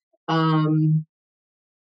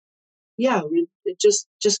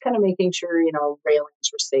 Just kind of making sure,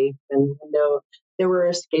 railings were safe and there were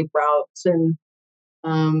escape routes and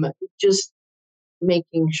just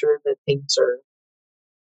making sure that things are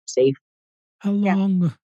safe. How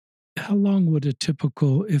long would a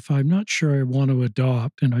typical, if I'm not sure I want to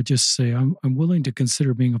adopt and I just say I'm willing to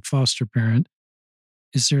consider being a foster parent,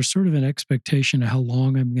 is there sort of an expectation of how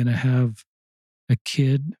long I'm going to have a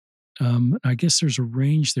kid? I guess there's a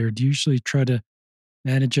range there. Do you usually try to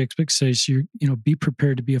manage expectations? Be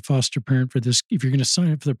prepared to be a foster parent for this. If you're going to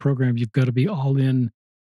sign up for the program, you've got to be all in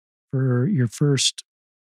for your first,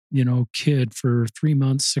 kid for 3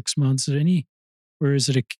 months, 6 months, or is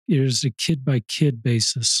it a kid by kid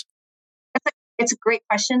basis? It's a great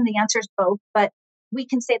question. The answer is both, but we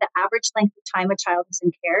can say the average length of time a child is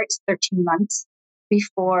in care is 13 months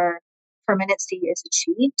before permanency is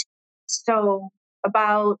achieved. So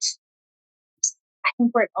about, I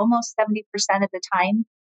think we're at almost 70% of the time,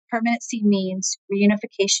 permanency means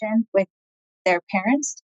reunification with their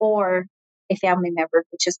parents or a family member,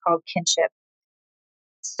 which is called kinship.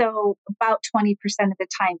 So about 20% of the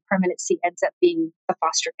time, permanency ends up being the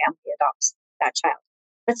foster family adopts that child.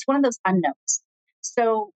 That's one of those unknowns.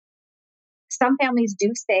 So some families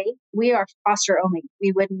do say we are foster only.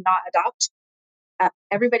 We would not adopt.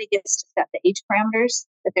 Everybody gets to set the age parameters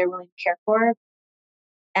that they're willing to care for.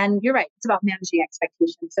 And you're right, it's about managing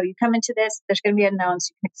expectations. So you come into this, there's going to be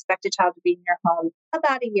unknowns. You can expect a child to be in your home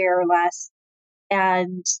about a year or less.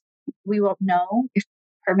 And we won't know if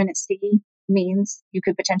permanency means you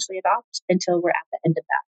could potentially adopt until we're at the end of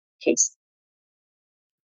that case.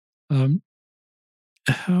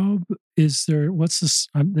 How is there, what's this?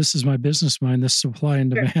 This is my business mind, this supply and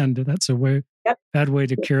demand. Sure. That's a bad way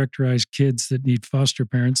to characterize kids that need foster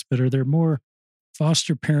parents. But are there more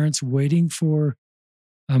foster parents waiting for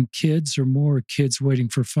kids or more kids waiting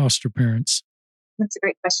for foster parents? That's a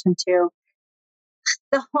great question too.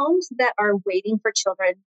 The homes that are waiting for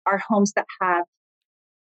children are homes that have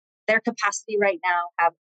their capacity right now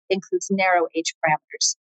includes narrow age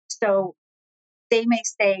parameters. So they may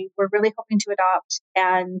say, we're really hoping to adopt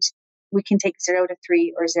and we can take 0 to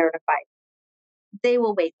 3 or 0 to 5. They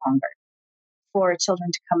will wait longer for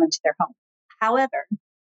children to come into their home. However,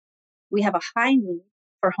 we have a high need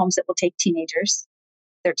for homes that will take teenagers.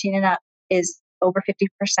 13 and up is over 50%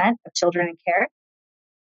 of children in care.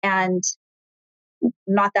 And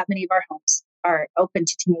not that many of our homes are open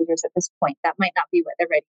to teenagers at this point. That might not be what they're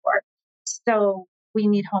ready for. So we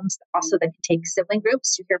need homes also that can take sibling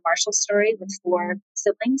groups. You hear Marshall's story with 4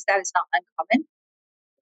 siblings. That is not uncommon.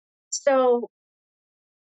 So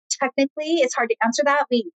technically, it's hard to answer that.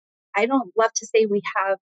 I don't love to say we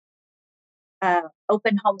have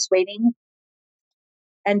open homes waiting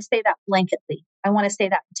and say that blanketly. I want to say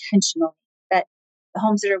that intentionally, that the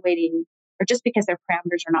homes that are waiting are just because their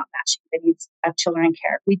parameters are not matching the needs of children in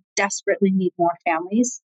care. We desperately need more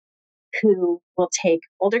families who will take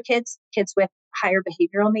older kids with higher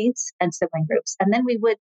behavioral needs, and sibling groups. And then we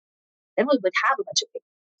would have a bunch of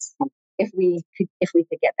babies if we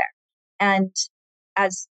could get there. And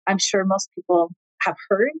as I'm sure most people have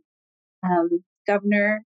heard,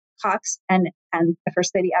 Governor Cox and the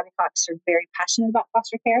First Lady Abby Cox are very passionate about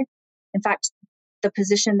foster care. In fact, the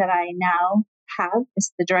position that I now have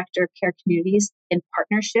is the Director of Care Communities in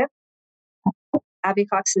Partnership. Abby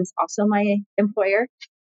Cox is also my employer,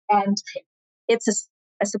 and it's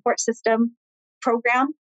a support system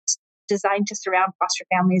program designed to surround foster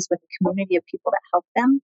families with a community of people that help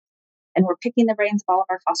them. And we're picking the brains of all of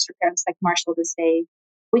our foster parents, like Marshall, to say,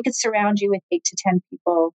 we could surround you with 8 to 10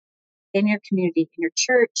 people in your community, in your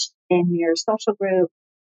church, in your social group.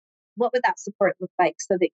 What would that support look like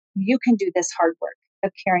so that you can do this hard work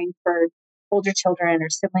of caring for older children or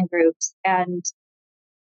sibling groups? And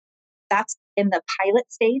that's in the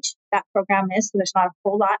pilot stage, that program is. So there's not a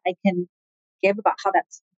whole lot I can give about how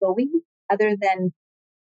that's going, other than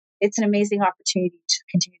it's an amazing opportunity to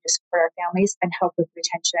continue to support our families and help with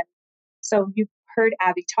retention. So you've heard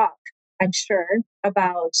Abby talk, I'm sure,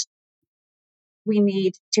 about we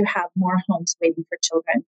need to have more homes waiting for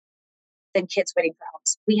children than kids waiting for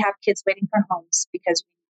homes. We have kids waiting for homes because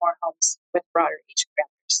we need more homes with broader age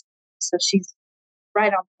parameters. So she's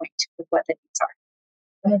right on point with what the needs are.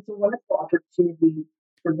 And it's a wonderful opportunity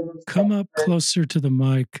for those. Come up closer to the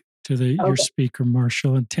mic, to your speaker,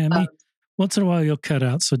 Marshall. And Tami, once in a while you'll cut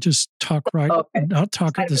out. So just talk not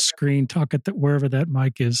talk at the screen, talk at wherever that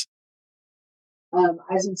mic is.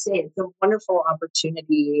 As I say, it's a wonderful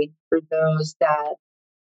opportunity for those that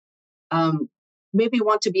maybe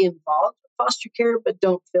want to be involved with foster care, but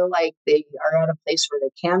don't feel like they are at a place where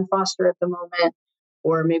they can foster at the moment,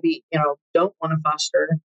 or maybe, don't want to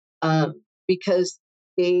foster, because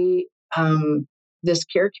they, this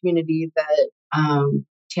care community that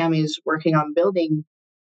Tami is working on building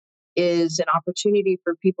is an opportunity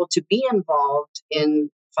for people to be involved in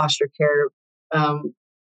foster care,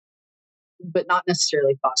 but not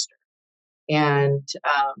necessarily foster. And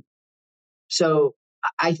so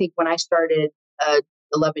I think when I started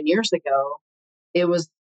 11 years ago, it was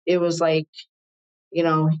like,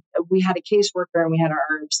 we had a caseworker and we had our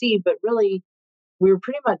RMC, but really we were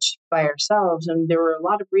pretty much by ourselves, and there were a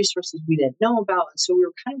lot of resources we didn't know about. And so we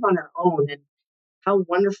were kind of on our own, and how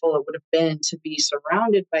wonderful it would have been to be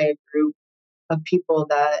surrounded by a group of people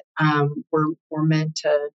that were meant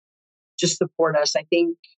to just support us. I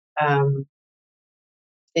think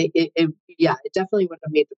it definitely would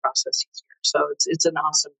have made the process easier. So it's an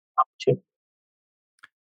awesome opportunity.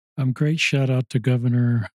 Great shout out to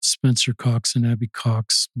Governor Spencer Cox and Abby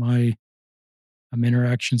Cox. My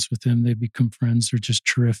interactions with them, they become friends. They're just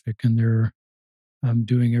terrific, and they're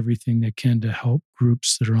doing everything they can to help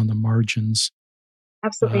groups that are on the margins.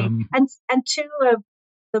 Absolutely. And two of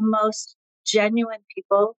the most genuine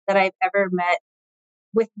people that I've ever met,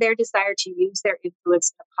 with their desire to use their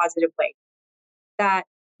influence in a positive way, that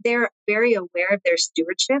they're very aware of their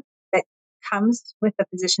stewardship that comes with the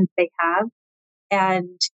positions they have,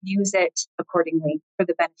 and use it accordingly for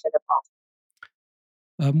the benefit of all.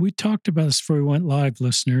 We talked about this before we went live,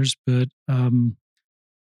 listeners, but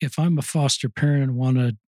if I'm a foster parent and want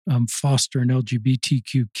to foster an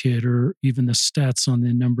LGBTQ kid, or even the stats on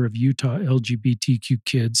the number of Utah LGBTQ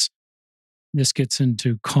kids, this gets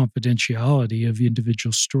into confidentiality of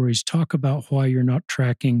individual stories. Talk about why you're not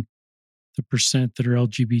tracking the percent that are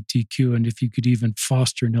LGBTQ, and if you could even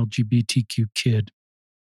foster an LGBTQ kid.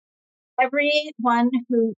 Everyone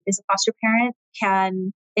who is a foster parent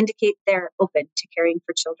can indicate they're open to caring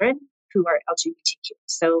for children who are LGBTQ.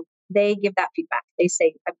 So they give that feedback. They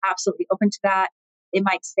say, I'm absolutely open to that. They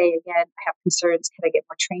might say, again, I have concerns. Can I get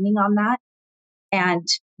more training on that? And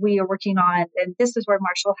we are working on, and this is where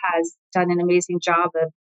Marshall has done an amazing job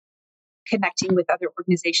of connecting with other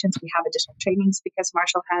organizations. We have additional trainings because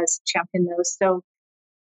Marshall has championed those. So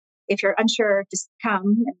if you're unsure, just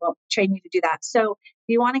come and we'll train you to do that. So if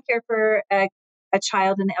you want to care for a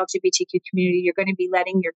child in the LGBTQ community, you're going to be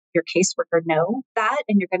letting your caseworker know that,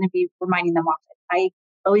 and you're going to be reminding them often. I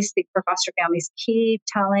always think for foster families, keep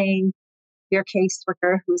telling your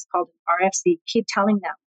caseworker, who is called an RFC, keep telling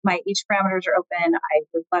them, my age parameters are open. I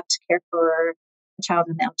would love to care for a child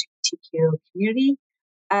in the LGBTQ community.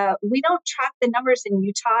 We don't track the numbers in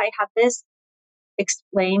Utah. I had this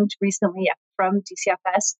explained recently from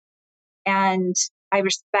DCFS, and I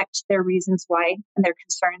respect their reasons why, and their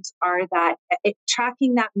concerns are that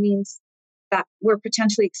tracking that means that we're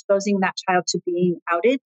potentially exposing that child to being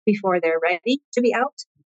outed before they're ready to be out.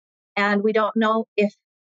 And we don't know if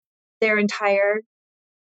their entire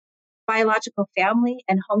biological family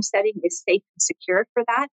and home setting is safe and secure for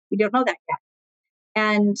that. We don't know that yet.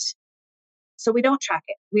 And so we don't track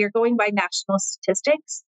it. We are going by national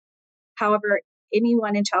statistics. However,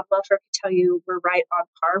 anyone in child welfare can tell you we're right on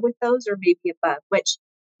par with those, or maybe above, which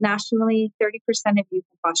nationally 30% of youth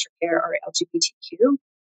in foster care are LGBTQ.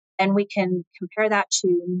 And we can compare that to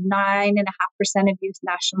 9.5% of youth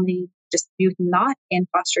nationally, just youth not in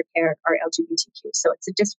foster care, are LGBTQ. So it's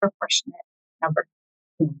a disproportionate number.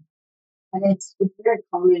 And it's very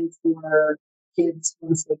common for kids,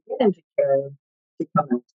 once they get into care, to come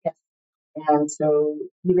out. Yes. And so,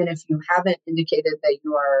 even if you haven't indicated that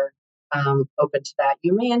you are open to that,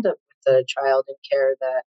 you may end up with a child in care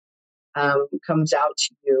that comes out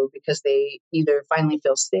to you because they either finally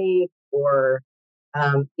feel safe or,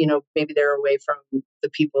 maybe they're away from the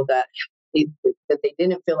people that they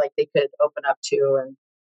didn't feel like they could open up to,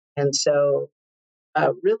 and so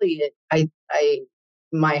really,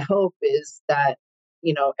 my hope is that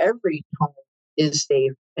every home is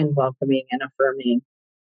safe and welcoming and affirming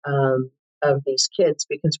um, of these kids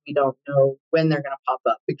because we don't know when they're going to pop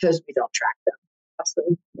up because we don't track them.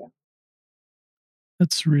 Absolutely. Yeah.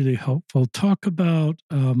 That's really helpful. Talk about,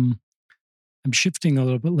 I'm shifting a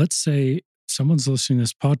little bit. Let's say someone's listening to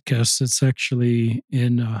this podcast that's actually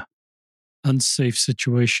in an unsafe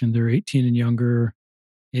situation. They're 18 and younger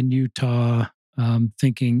in Utah,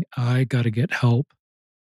 thinking, I got to get help.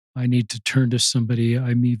 I need to turn to somebody.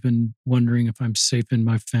 I'm even wondering if I'm safe in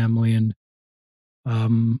my family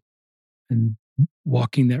um, and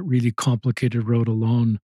walking that really complicated road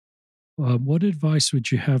alone. What advice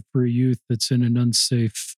would you have for a youth that's in an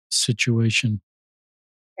unsafe situation?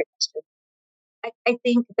 Great question. I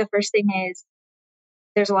think the first thing is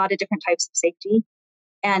there's a lot of different types of safety.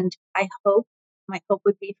 And my hope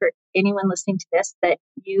would be for anyone listening to this that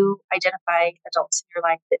you identify adults in your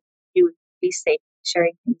life that you would be safe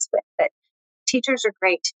sharing things with. That teachers are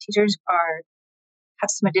great.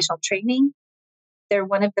 Have some additional training. They're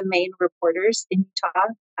one of the main reporters in Utah.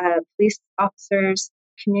 Police officers,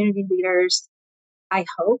 community leaders. I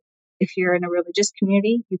hope if you're in a religious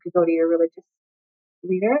community, you could go to your religious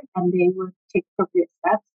leader and they would take appropriate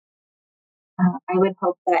steps. I would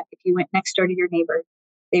hope that if you went next door to your neighbor,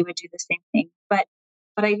 they would do the same thing. But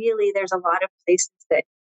ideally, there's a lot of places that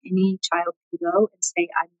any child can go and say,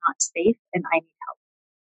 "I'm not safe and I need help."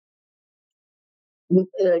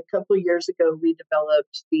 A couple of years ago, we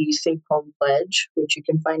developed the Safe Home Pledge, which you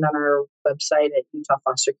can find on our website at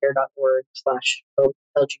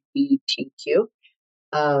utahfostercare.org/LGBTQ.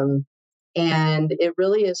 Um, and it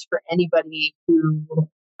really is for anybody who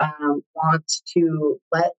wants to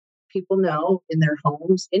let people know in their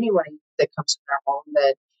homes, anyone that comes in their home,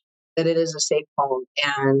 that it is a safe home.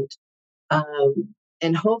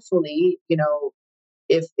 And hopefully,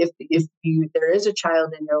 if there is a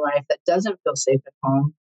child in your life that doesn't feel safe at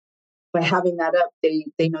home, by having that up, they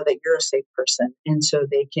know that you're a safe person, and so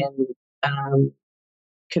they can um,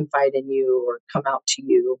 confide in you or come out to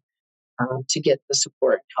you to get the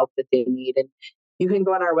support and help that they need. And you can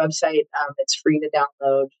go on our website; it's free to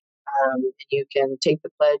download. And you can take the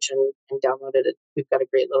pledge and download it. We've got a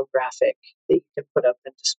great little graphic that you can put up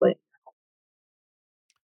and display.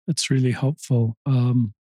 That's really helpful.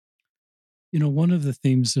 One of the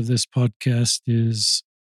themes of this podcast is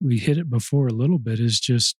we hit it before a little bit is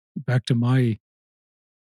just back to my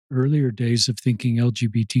earlier days of thinking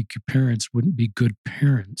LGBTQ parents wouldn't be good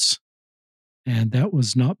parents. And that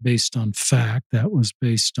was not based on fact. That was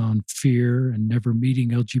based on fear and never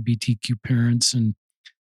meeting LGBTQ parents and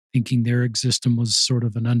thinking their existence was sort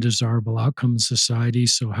of an undesirable outcome in society.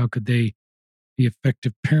 So how could they be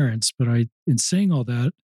effective parents? But in saying all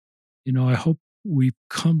that, I hope we've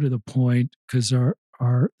come to the point because the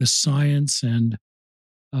science and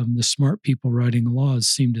the smart people writing laws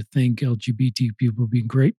seem to think LGBT people be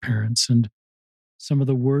great parents. And some of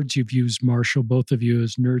the words you've used, Marshall, both of you,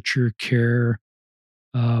 is nurture, care,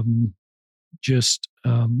 um, just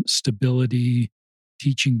stability,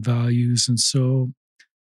 teaching values. And so,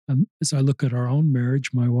 as I look at our own marriage,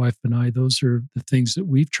 my wife and I, those are the things that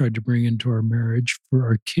we've tried to bring into our marriage for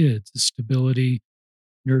our kids: stability,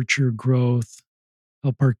 nurture, growth,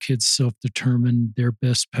 help our kids self-determine their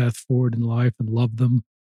best path forward in life and love them.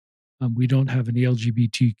 We don't have any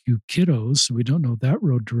LGBTQ kiddos, so we don't know that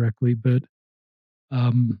road directly. But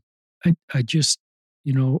um, I just,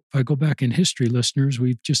 if I go back in history, listeners,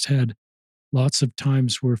 we've just had lots of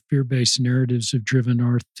times where fear-based narratives have driven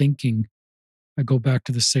our thinking. I go back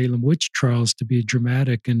to the Salem witch trials to be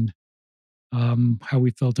dramatic and how we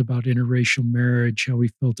felt about interracial marriage, how we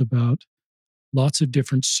felt about lots of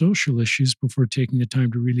different social issues before taking the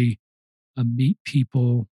time to really meet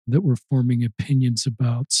people that we're forming opinions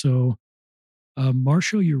about. So,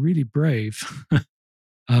 Marshall, you're really brave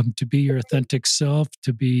to be your authentic self,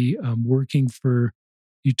 to be working for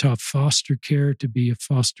Utah Foster Care, to be a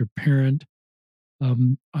foster parent.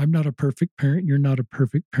 I'm not a perfect parent. You're not a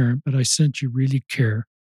perfect parent, but I sense you really care.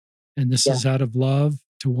 And this Yeah. is out of love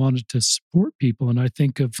to want to support people. And I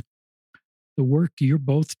think of the work you're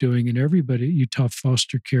both doing and everybody at Utah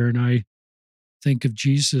Foster Care. And I think of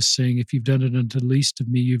Jesus saying, if you've done it unto the least of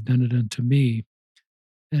me, you've done it unto me.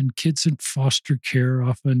 And kids in foster care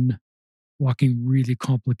often walking really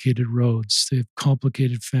complicated roads. They have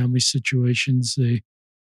complicated family situations. They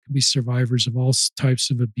can be survivors of all types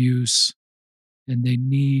of abuse, and they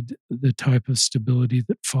need the type of stability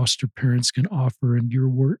that foster parents can offer. And your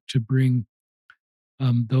work to bring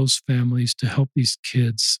those families to help these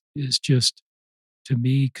kids is just, to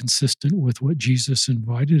me, consistent with what Jesus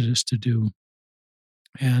invited us to do.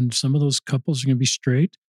 And some of those couples are going to be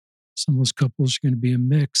straight, some of those couples are going to be a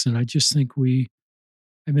mix. And I just think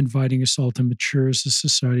I'm inviting us all to mature as a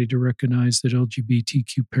society to recognize that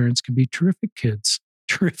LGBTQ parents can be terrific kids,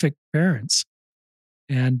 terrific parents.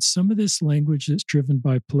 And some of this language that's driven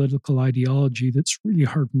by political ideology that's really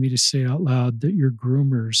hard for me to say out loud, that you're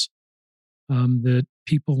groomers, that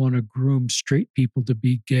people want to groom straight people to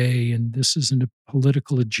be gay, and this isn't a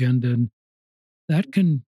political agenda. And that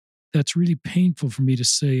can, that's really painful for me to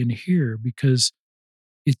say and hear, because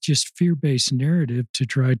it's just fear-based narrative to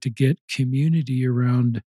try to get community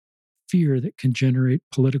around fear that can generate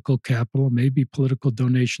political capital, maybe political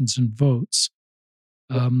donations and votes.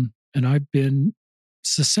 And I've been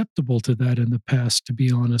susceptible to that in the past, to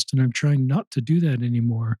be honest, and I'm trying not to do that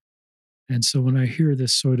anymore. And so when I hear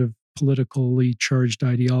this sort of politically charged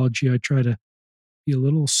ideology, I try to be a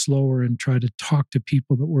little slower and try to talk to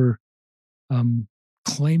people that were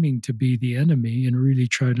claiming to be the enemy, and really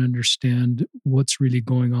try to understand what's really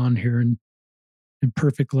going on here. And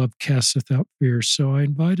perfect love casteth out fear. So I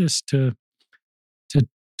invite us to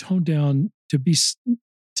tone down, to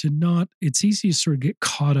not. It's easy to sort of get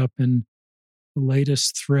caught up in the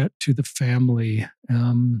latest threat to the family.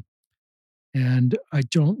 And I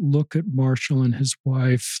don't look at Marshall and his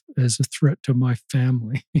wife as a threat to my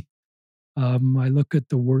family. I look at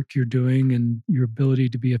the work you're doing and your ability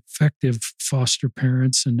to be effective foster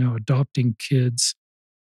parents and now adopting kids,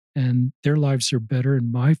 and their lives are better,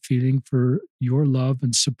 in my feeling, for your love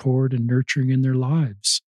and support and nurturing in their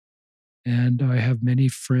lives. And I have many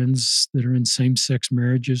friends that are in same sex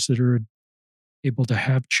marriages that are able to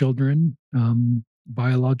have children,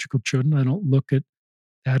 biological children. I don't look at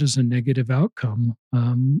that as a negative outcome,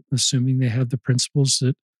 assuming they have the principles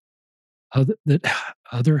that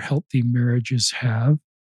other healthy marriages have.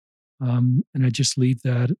 And I just leave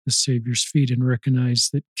that at the Savior's feet and recognize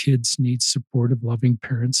that kids need supportive, loving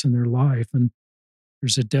parents in their life. And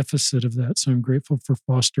there's a deficit of that. So I'm grateful for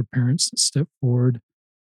foster parents that step forward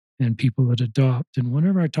and people that adopt. And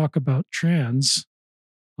whenever I talk about trans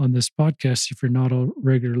on this podcast, if you're not a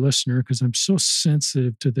regular listener, because I'm so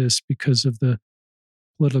sensitive to this because of the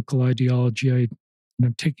political ideology, and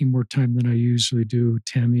I'm taking more time than I usually do,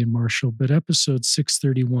 Tami and Marshall. But episode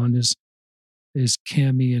 631 is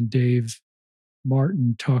Cami and Dave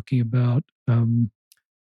Martin talking about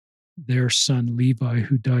their son Levi,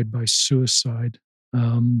 who died by suicide.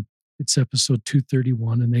 It's episode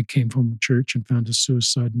 231, and they came from church and found a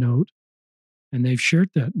suicide note, and they've shared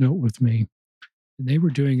that note with me. And they were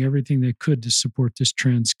doing everything they could to support this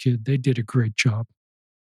trans kid. They did a great job,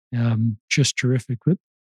 just terrific. But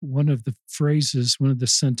one of the phrases, one of the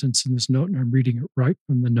sentences in this note, and I'm reading it right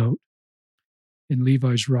from the note in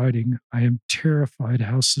Levi's writing: I am terrified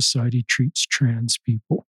how society treats trans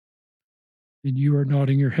people. And you are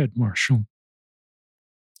nodding your head, Marshall.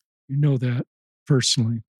 You know that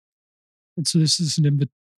personally. And so this is and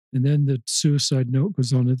then the suicide note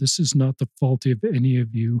goes on, this is not the fault of any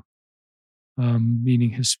of you,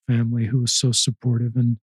 meaning his family, who was so supportive.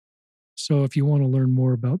 And so if you want to learn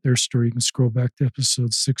more about their story, you can scroll back to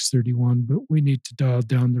episode 631. But we need to dial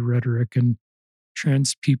down the rhetoric, and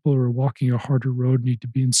trans people who are walking a harder road need to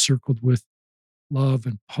be encircled with love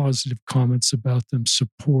and positive comments about them,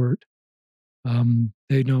 support.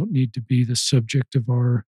 They don't need to be the subject of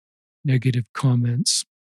our negative comments.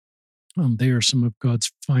 They are some of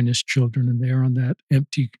God's finest children, and they are on that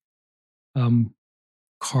empty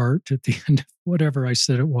cart at the end of whatever I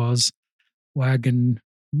said it was, wagon,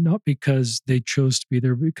 not because they chose to be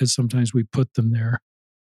there, but because sometimes we put them there.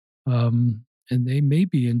 And they may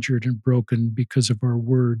be injured and broken because of our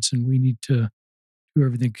words, and we need to do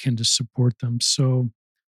everything we can to support them. So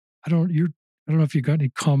I don't know if you got any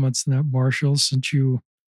comments on that, Marshall, since you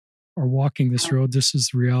are walking this road. This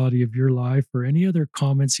is the reality of your life, or any other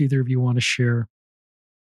comments either of you want to share.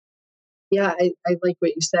 Yeah, I like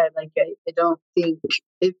what you said. Like, I don't think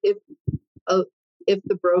if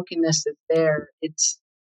the brokenness is there, it's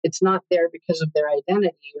not there because of their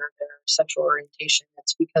identity or their sexual orientation.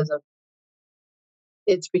 It's because of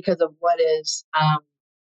what is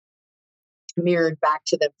mirrored back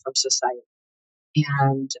to them from society,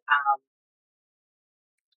 and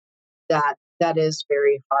that is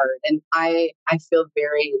very hard. And I feel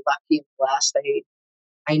very lucky and blessed.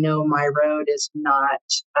 I know my road is not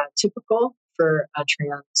typical for a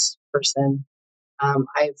trans person.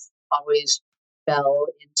 I've always fell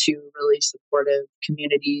into really supportive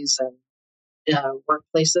communities and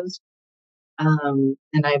workplaces. And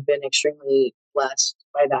I've been extremely blessed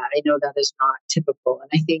by that. I know that is not typical. And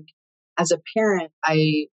I think as a parent,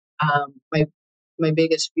 my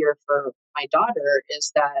biggest fear for my daughter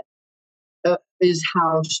is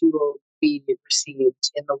how she will be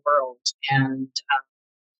received in the world. And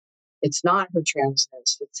it's not her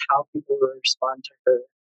transness, it's how people will respond to her.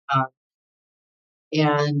 Um,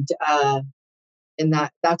 and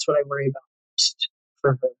that's what I worry about most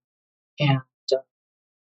for her. And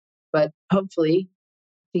but hopefully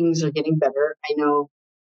things are getting better. I know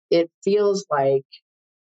it feels like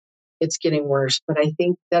it's getting worse, but I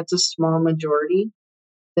think that's a small majority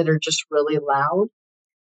that are just really loud.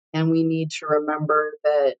 And we need to remember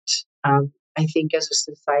that I think as a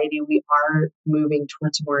society, we are moving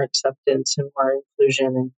towards more acceptance and more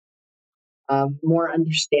inclusion and more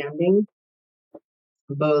understanding,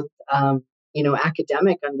 both,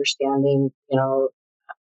 academic understanding. I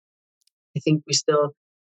think we still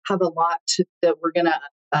have a lot that we're going to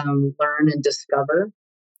learn and discover.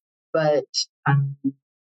 But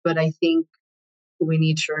but I think we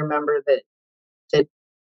need to remember that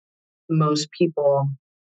most people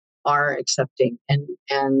are accepting and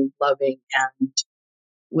loving and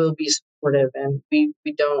will be supportive, and we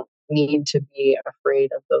don't need to be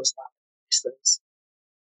afraid of those voices.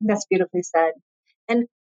 That's beautifully said. And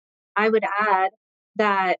I would add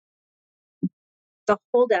that the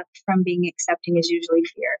holdup from being accepting is usually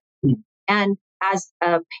fear. Mm. And as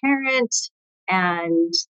a parent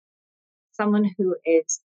and someone who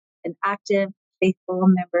is an active, faithful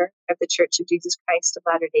member of the Church of Jesus Christ of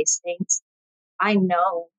Latter-day Saints, I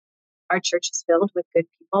know our church is filled with good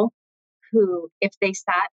people who, if they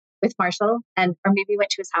sat with Marshall or maybe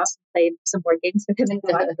went to his house and played some board games with him and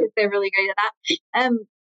because they're really great at that.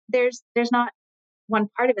 There's not one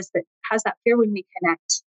part of us that has that fear when we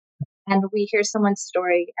connect and we hear someone's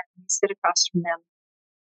story and we sit across from them.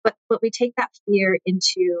 But we take that fear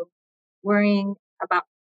into worrying about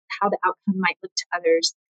how the outcome might look to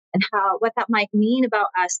others and what that might mean about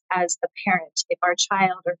us as a parent if our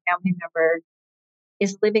child or family member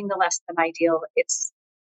is living the less than ideal. It's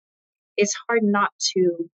hard not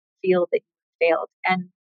to feel that you failed. And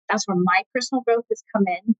that's where my personal growth has come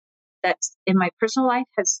in. That's in my personal life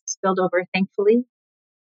has spilled over, thankfully,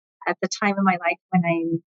 at the time in my life when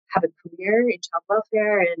I have a career in child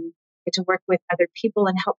welfare and get to work with other people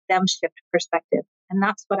and help them shift perspective. And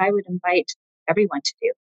that's what I would invite everyone to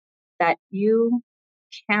do, that you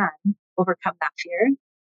can overcome that fear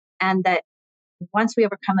and that once we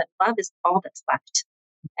overcome it, love is all that's left.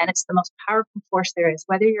 And it's the most powerful force there is,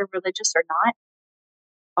 whether you're religious or not.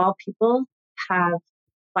 All people have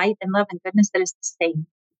light and love and goodness that is the same.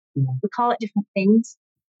 Yeah. We call it different things,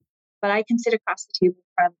 but I can sit across the table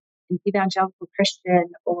from an evangelical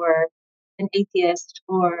Christian or an atheist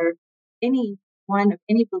or anyone of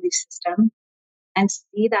any belief system and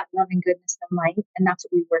see that love and goodness and light. And that's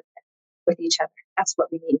what we work with each other. That's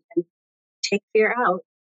what we need. And take fear out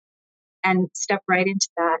and step right into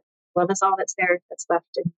that. Love is all that's there, that's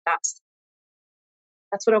left. And that's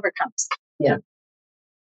what overcomes. Yeah.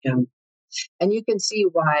 Yeah. And you can see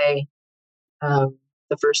why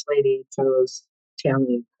the First Lady chose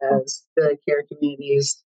Tami as the care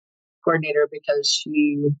communities coordinator, because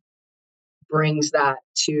she brings that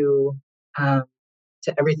to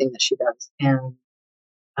everything that she does, and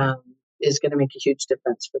is going to make a huge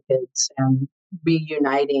difference for kids and be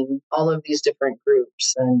uniting all of these different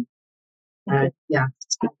groups. And yeah,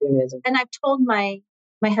 it's going to be amazing. And I've told my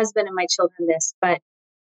husband and my children this, but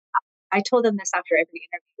I told them this after every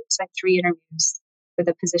interview. So I had 3 interviews for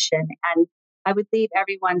the position, and I would leave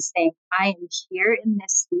everyone saying, I am here in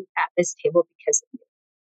this seat at this table because of you,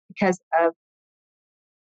 because of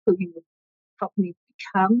who you helped me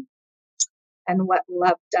become and what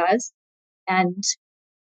love does. And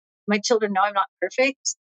my children know I'm not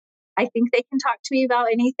perfect. I think they can talk to me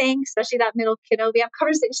about anything, especially that middle kiddo. We have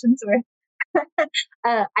conversations where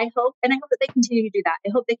I hope that they continue to do that. I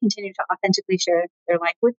hope they continue to authentically share their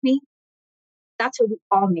life with me. That's what we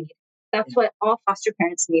all need. That's what all foster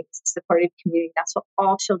parents need, is a supportive community. That's what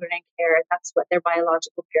all children in care, that's what their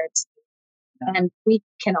biological parents need. Yeah. And we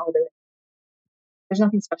can all do it. There's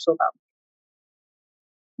nothing special about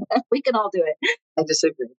it. We can all do it. I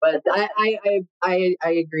disagree, but I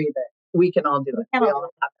agree that we can all do it. We all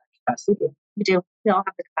have that capacity. We do. We all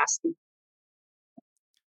have the capacity.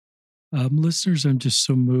 Listeners, I'm just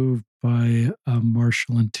so moved by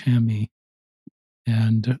Marshall and Tami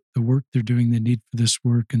and the work they're doing, the need for this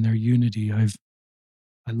work and their unity. I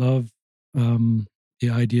love the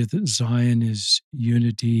idea that Zion is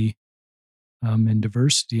unity and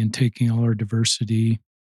diversity, and taking all our diversity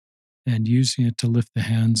and using it to lift the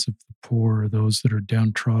hands of the poor or those that are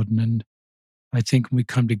downtrodden. And I think when we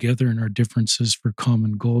come together in our differences for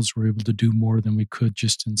common goals, we're able to do more than we could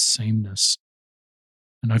just in sameness.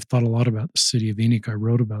 And I've thought a lot about the city of Enoch. I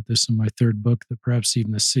wrote about this in my third book, that perhaps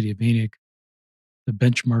even the city of Enoch, the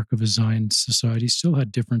benchmark of a Zion society, still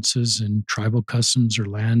had differences in tribal customs or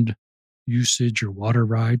land usage or water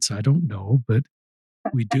rights. I don't know, but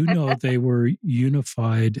we do know they were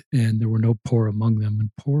unified and there were no poor among them. And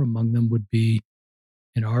poor among them would be,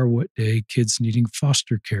 in our day, kids needing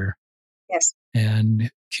foster care. Yes. And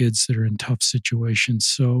kids that are in tough situations.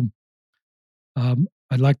 So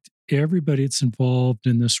I'd like everybody that's involved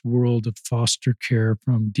in this world of foster care,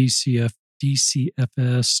 from DCFS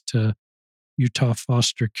to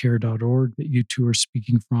UtahFosterCare.org that you two are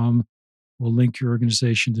speaking from. We'll link your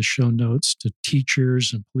organization to show notes, to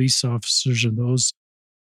teachers and police officers and those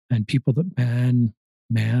and people that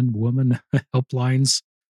woman helplines,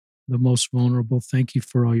 the most vulnerable. Thank you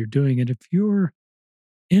for all you're doing. And if you're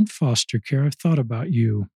in foster care, I've thought about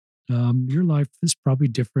you. Your life is probably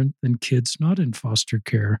different than kids not in foster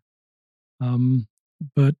care.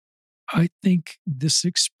 But I think this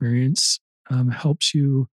experience helps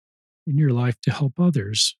you in your life to help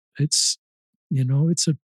others.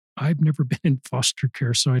 I've never been in foster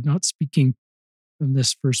care, so I'm not speaking from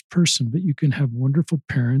this first person, but you can have wonderful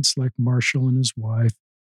parents like Marshall and his wife.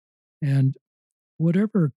 And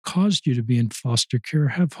whatever caused you to be in foster care,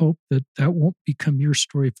 have hope that that won't become your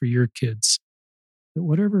story for your kids. That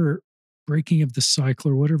whatever breaking of the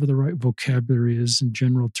cycle, or whatever the right vocabulary is in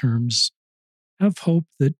general terms, have hope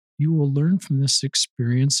that you will learn from this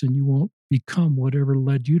experience and you won't become whatever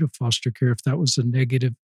led you to foster care. If that was a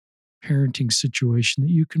negative parenting situation,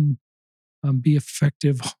 that you can be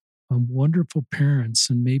effective, wonderful parents,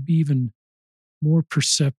 and maybe even more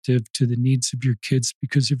perceptive to the needs of your kids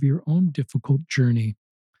because of your own difficult journey.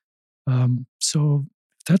 So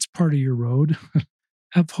if that's part of your road,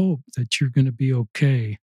 have hope that you're going to be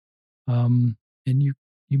okay. And you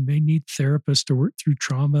may need therapists to work through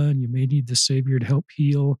trauma, and you may need the Savior to help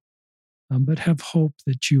heal. But have hope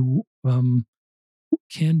that you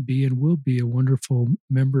can be and will be a wonderful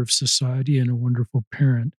member of society and a wonderful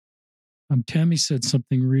parent. Tami said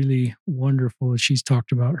something really wonderful as she's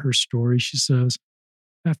talked about her story. She says,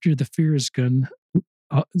 after the fear is gone,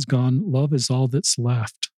 love is all that's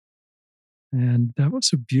left. And that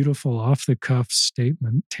was a beautiful off-the-cuff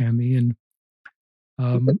statement, Tami. And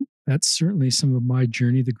that's certainly some of my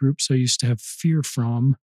journey. The groups I used to have fear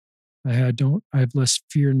from, I have less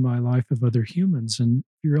fear in my life of other humans. And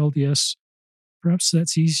your LDS, perhaps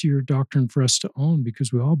that's easier doctrine for us to own,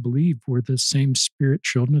 because we all believe we're the same spirit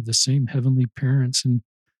children of the same heavenly parents, and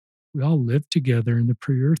we all live together in the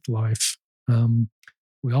pre-earth life.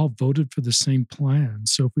 We all voted for the same plan.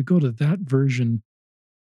 So if we go to that version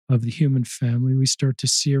of the human family, we start to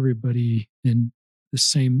see everybody in the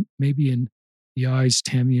same, maybe in the eyes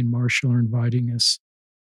Tami and Marshall are inviting us.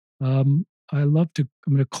 I'm going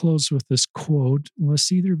to close with this quote,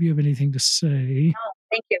 unless either of you have anything to say. Oh,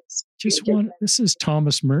 thank you. This is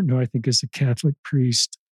Thomas Merton, who I think is a Catholic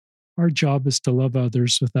priest. Our job is to love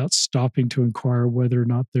others without stopping to inquire whether or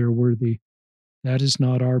not they're worthy. That is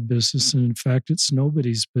not our business. And in fact, it's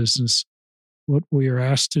nobody's business. What we are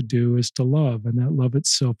asked to do is to love, and that love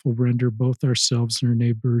itself will render both ourselves and our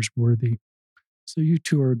neighbors worthy. So you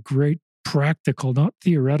two are great, practical, not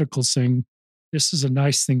theoretical, saying this is a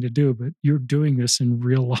nice thing to do, but you're doing this in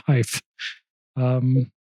real life.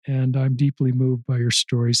 And I'm deeply moved by your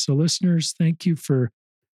story. So listeners, thank you for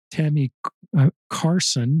Tami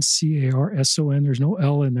Carson, Carson. There's no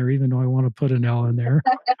L in there, even though I want to put an L in there.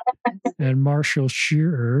 And Marshall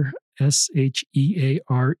Shearer,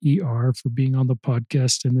 Shearer, for being on the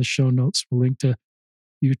podcast. In the show notes, we'll link to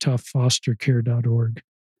UtahFosterCare.org.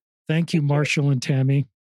 Thank you, Marshall and Tami.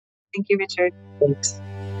 Thank you, Richard. Thanks.